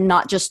effort and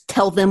not just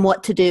tell them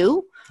what to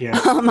do.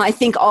 I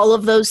think all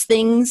of those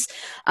things.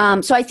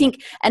 So I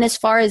think, and as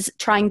far as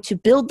trying to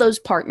build those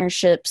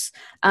partnerships,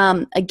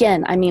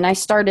 again, I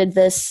started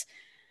this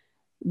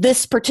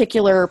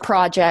particular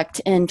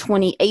project in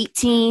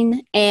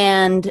 2018,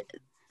 and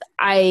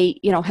I,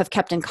 have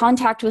kept in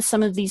contact with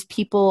some of these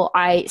people.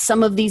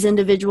 Some of these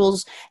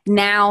individuals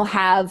now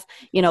have,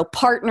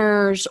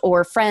 partners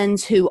or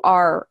friends who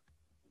are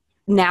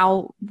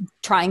now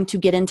trying to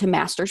get into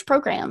master's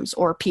programs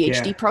or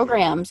PhD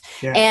programs.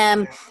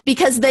 And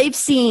because they've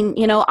seen,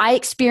 I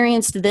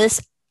experienced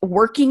this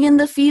working in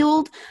the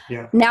field.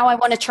 Now I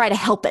want to try to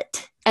help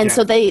it. And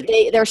so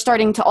they're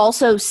starting to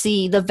also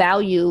see the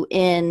value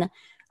in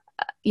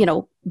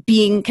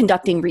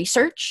conducting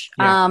research.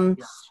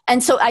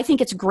 And so I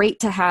think it's great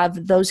to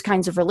have those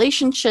kinds of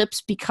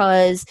relationships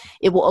because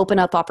it will open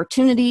up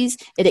opportunities.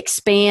 It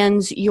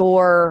expands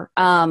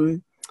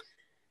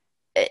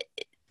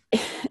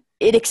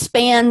it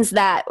expands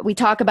that. We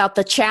talk about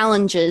the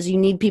challenges. You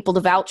need people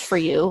to vouch for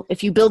you.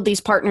 If you build these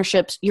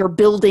partnerships, you're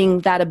building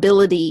that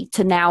ability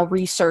to now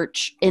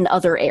research in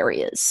other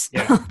areas.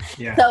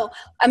 Yeah. So,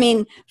 I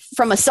mean,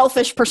 from a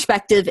selfish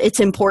perspective,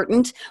 it's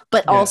important,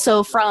 but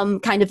also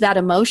from kind of that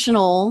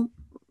emotional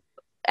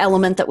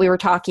element that we were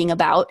talking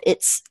about,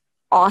 it's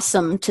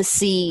awesome to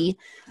see,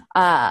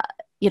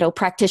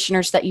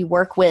 practitioners that you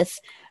work with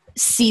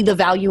see the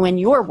value in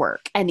your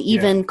work and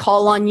even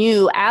call on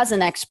you as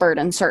an expert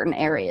in certain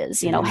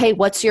areas. Hey,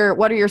 what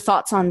are your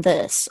thoughts on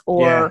this?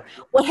 Or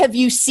what have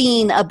you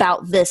seen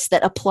about this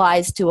that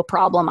applies to a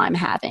problem I'm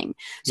having?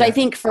 So I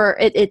think for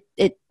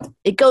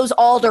it goes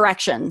all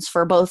directions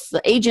for both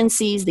the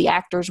agencies, the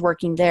actors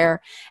working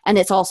there, and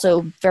it's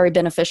also very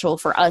beneficial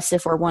for us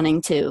if we're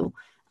wanting to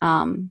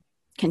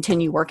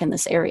continue work in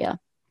this area.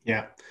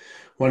 Yeah.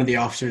 One of the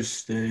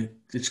officers,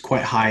 it's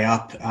quite high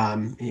up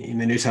in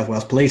the New South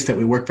Wales Police that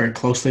we work very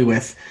closely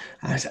with.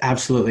 It's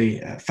absolutely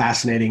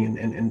fascinating,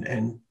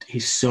 and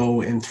he's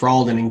so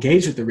enthralled and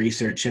engaged with the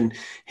research. And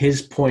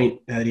his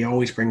point that he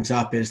always brings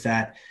up is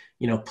that,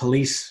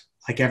 police,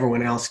 like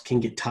everyone else,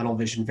 can get tunnel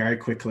vision very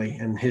quickly.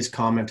 And his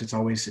comment is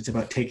always, it's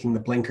about taking the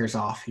blinkers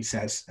off, he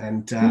says,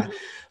 and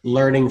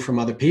learning from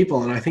other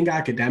people. And I think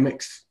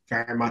academics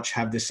very much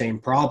have the same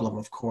problem,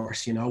 of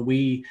course.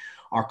 We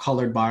are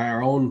colored by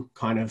our own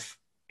kind of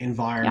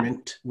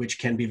environment, which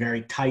can be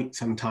very tight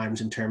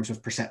sometimes in terms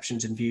of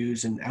perceptions and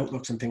views and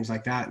outlooks and things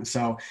like that. And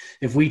so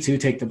if we too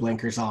take the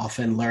blinkers off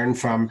and learn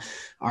from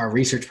our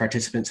research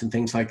participants and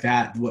things like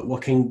that,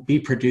 what can be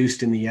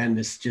produced in the end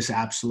is just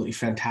absolutely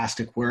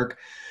fantastic work.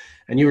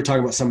 And you were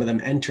talking about some of them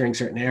entering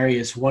certain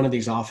areas. One of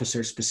these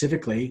officers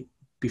specifically,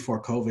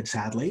 before COVID,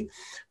 sadly,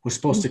 was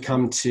supposed to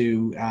come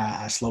to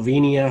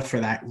Slovenia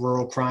for that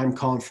rural crime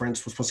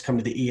conference, was supposed to come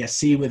to the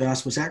ESC with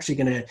us, was actually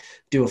going to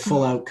do a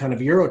full out kind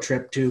of Euro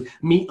trip to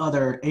meet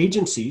other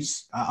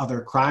agencies,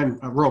 other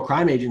rural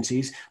crime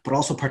agencies, but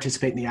also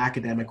participate in the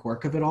academic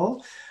work of it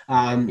all.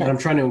 And I'm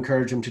trying to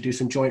encourage them to do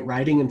some joint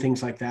writing and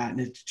things like that. And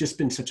it's just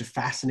been such a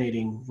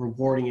fascinating,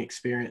 rewarding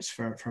experience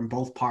from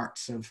both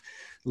parts of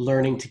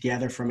learning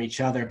together from each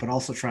other, but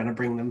also trying to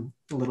bring them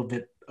a little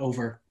bit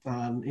over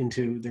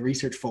into the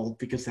research fold,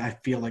 because I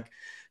feel like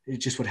it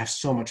just would have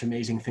so much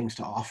amazing things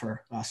to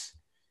offer us.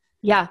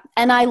 Yeah.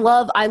 And I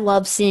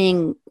love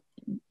seeing,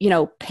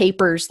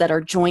 papers that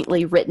are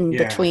jointly written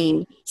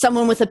between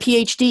someone with a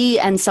PhD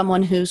and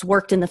someone who's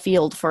worked in the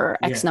field for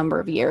X number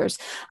of years.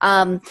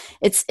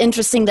 It's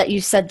interesting that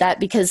you said that,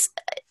 because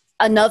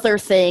another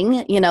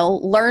thing,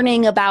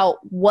 learning about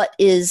what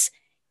is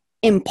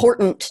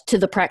important to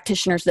the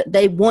practitioners that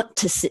they want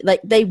to see,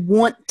 like they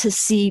want to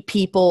see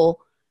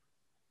people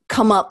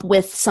come up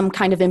with some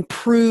kind of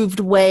improved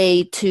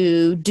way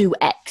to do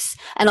X.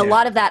 And a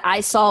lot of that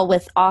I saw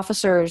with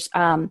officers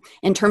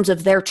in terms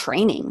of their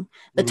training,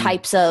 the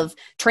types of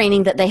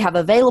training that they have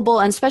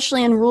available, and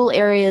especially in rural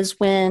areas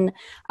when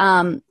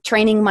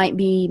training might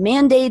be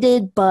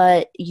mandated,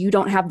 but you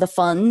don't have the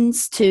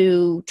funds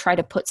to try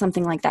to put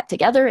something like that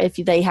together. If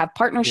they have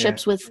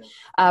partnerships with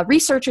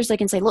researchers, they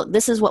can say, look,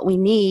 this is what we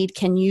need.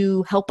 Can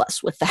you help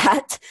us with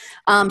that?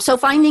 So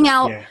finding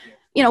out,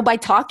 by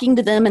talking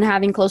to them and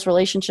having close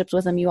relationships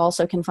with them, you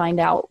also can find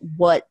out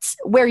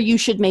where you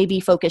should maybe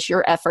focus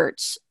your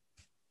efforts,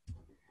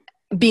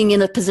 being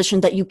in a position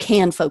that you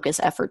can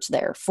focus efforts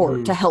there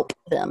to help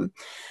them.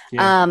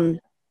 I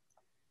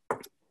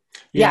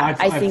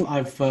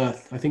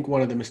think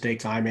one of the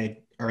mistakes I made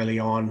early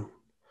on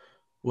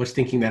was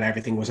thinking that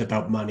everything was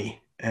about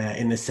money,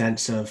 in the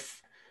sense of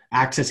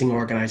accessing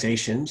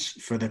organizations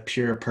for the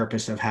pure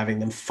purpose of having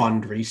them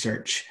fund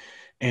research.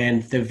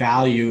 And the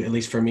value, at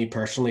least for me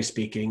personally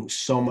speaking,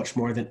 so much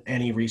more than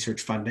any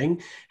research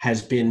funding,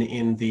 has been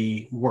in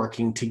the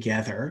working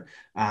together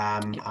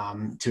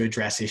to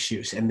address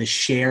issues and the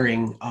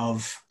sharing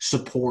of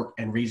support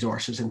and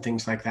resources and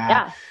things like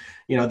that.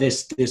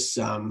 This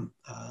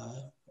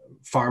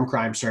farm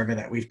crime survey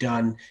that we've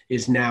done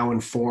is now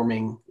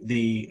informing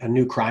a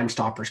new Crime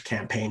Stoppers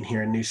campaign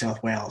here in New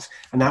South Wales.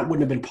 And that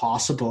wouldn't have been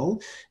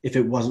possible if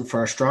it wasn't for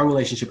our strong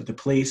relationship with the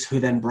police, who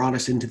then brought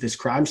us into this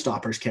Crime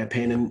Stoppers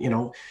campaign,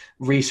 and,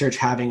 research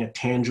having a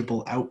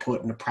tangible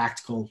output and a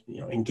practical,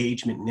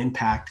 engagement and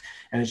impact.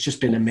 And it's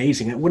just been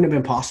amazing. It wouldn't have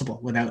been possible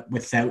without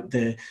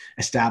the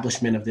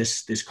establishment of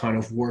this kind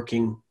of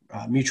working,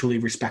 mutually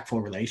respectful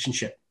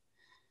relationship.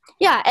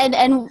 Yeah.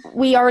 And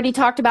we already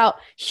talked about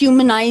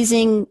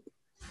humanizing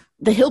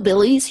the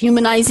hillbillies,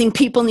 humanizing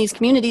people in these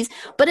communities,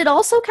 but it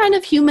also kind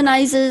of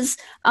humanizes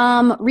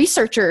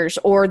researchers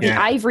or the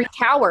ivory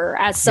tower,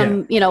 as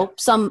some,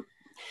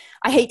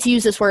 I hate to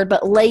use this word,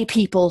 but lay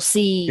people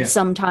see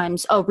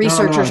sometimes,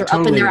 researchers are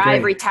totally up in their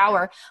ivory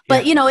tower,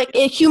 but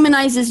it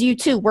humanizes you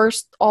too. We're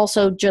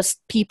also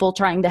just people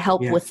trying to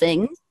help with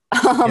things.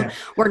 Yeah.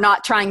 We're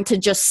not trying to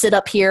just sit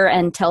up here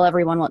and tell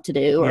everyone what to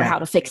do or how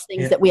to fix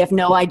things that we have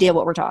no idea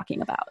what we're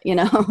talking about,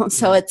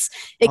 So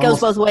it goes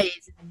both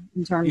ways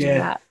in terms of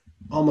that.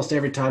 Almost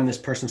every time this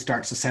person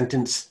starts a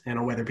sentence,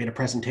 whether it be in a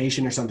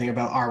presentation or something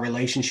about our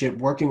relationship,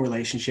 working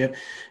relationship,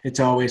 it's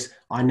always,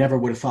 I never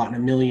would have thought in a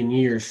million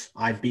years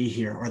I'd be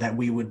here, or that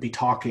we would be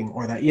talking,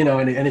 or that,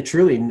 and it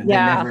truly, they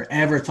never,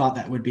 ever thought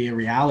that would be a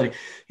reality.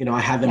 I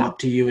had them up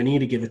to UNE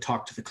to give a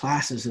talk to the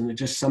classes, and it's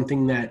just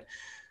something that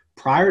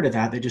prior to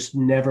that, they just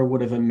never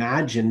would have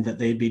imagined that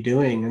they'd be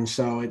doing. And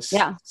so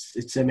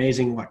it's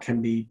amazing what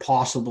can be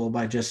possible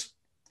by just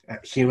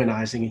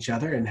humanizing each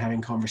other and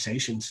having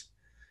conversations.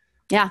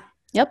 Yeah.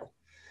 Yep.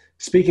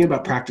 Speaking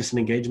about practice and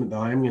engagement, though,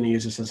 I'm going to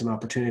use this as an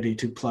opportunity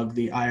to plug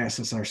the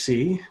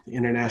ISSRC, the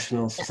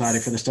International Society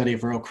for the Study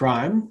of Rural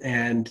Crime.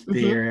 And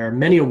there are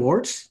many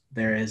awards.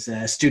 There is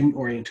a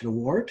student-oriented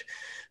award.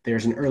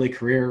 There's an early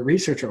career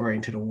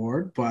researcher-oriented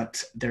award,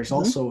 but there's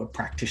also a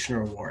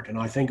practitioner award. And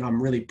I think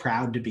I'm really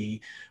proud to be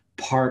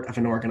part of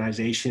an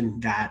organization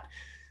that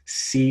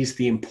sees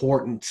the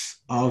importance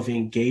of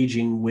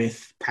engaging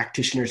with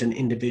practitioners and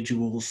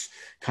individuals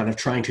kind of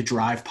trying to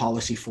drive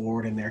policy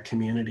forward in their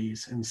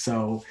communities. And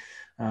so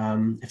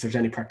if there's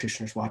any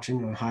practitioners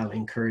watching, I highly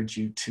encourage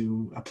you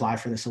to apply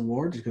for this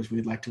award, because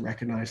we'd like to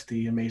recognize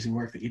the amazing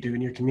work that you do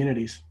in your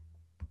communities.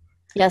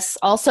 Yes.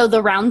 Also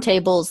the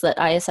roundtables that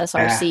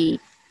ISSRC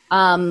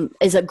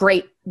is a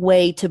great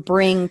way to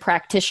bring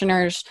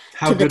practitioners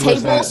to the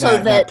table.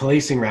 That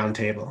policing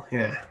roundtable.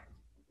 Yeah.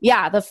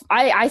 Yeah,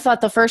 I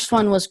thought the first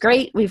one was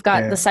great. We've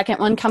got the second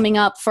one coming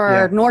up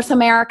for North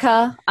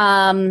America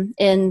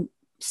in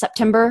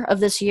September of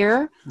this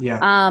year.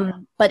 Yeah.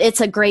 But it's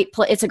a great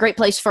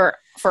place for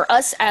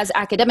us as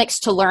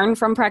academics to learn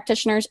from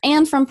practitioners,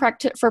 and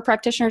for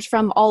practitioners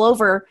from all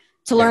over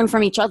to learn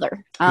from each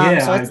other.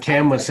 So it's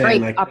Cam was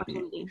saying, like,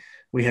 opportunity.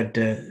 We had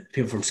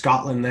people from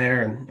Scotland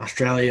there, and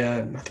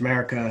Australia, North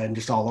America, and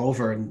just all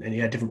over. And you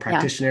had different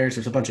practitioners.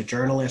 There's a bunch of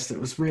journalists. It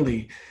was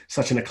really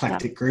such an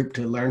eclectic group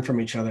to learn from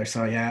each other.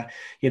 So the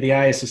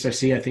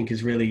ISSRC, I think,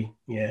 is really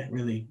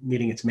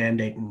meeting its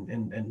mandate.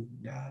 And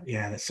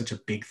that's such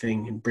a big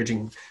thing in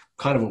bridging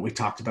kind of what we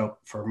talked about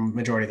for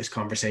majority of this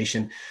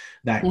conversation,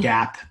 that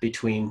gap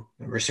between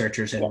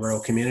researchers in rural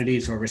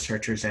communities, or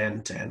researchers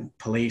and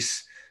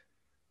police.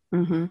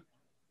 Mm-hmm.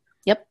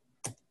 Yep.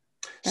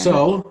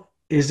 So,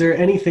 is there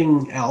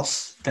anything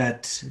else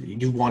that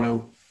you want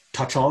to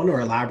touch on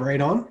or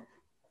elaborate on?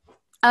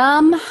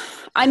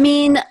 I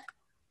mean,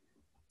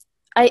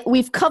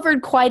 we've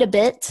covered quite a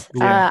bit.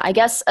 I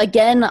guess,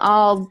 again,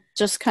 I'll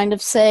just kind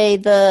of say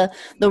the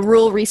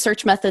Rural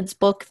Research Methods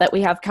book that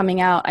we have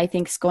coming out, I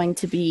think, is going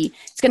to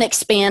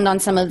expand on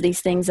some of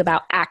these things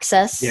about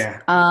access.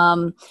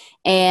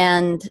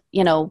 And,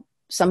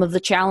 some of the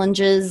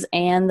challenges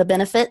and the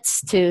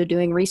benefits to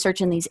doing research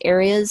in these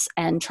areas,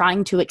 and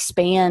trying to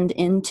expand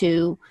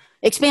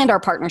our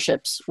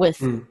partnerships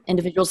with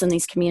individuals in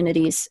these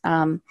communities.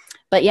 But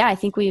I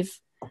think we've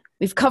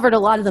covered a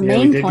lot of the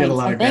main points. We did get a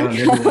lot of ground,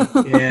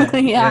 didn't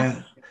we?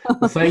 Yeah.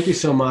 Well, thank you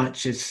so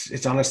much.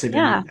 It's honestly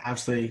been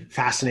absolutely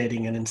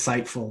fascinating and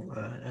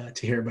insightful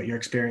to hear about your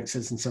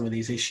experiences and some of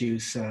these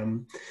issues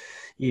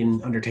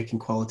in undertaking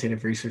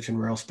qualitative research in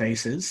rural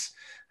spaces.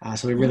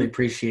 So we really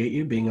appreciate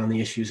you being on the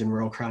Issues in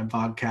Rural Crime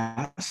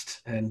podcast,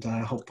 and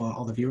I hope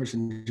all the viewers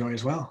enjoy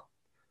as well.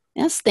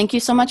 Yes, thank you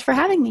so much for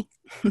having me.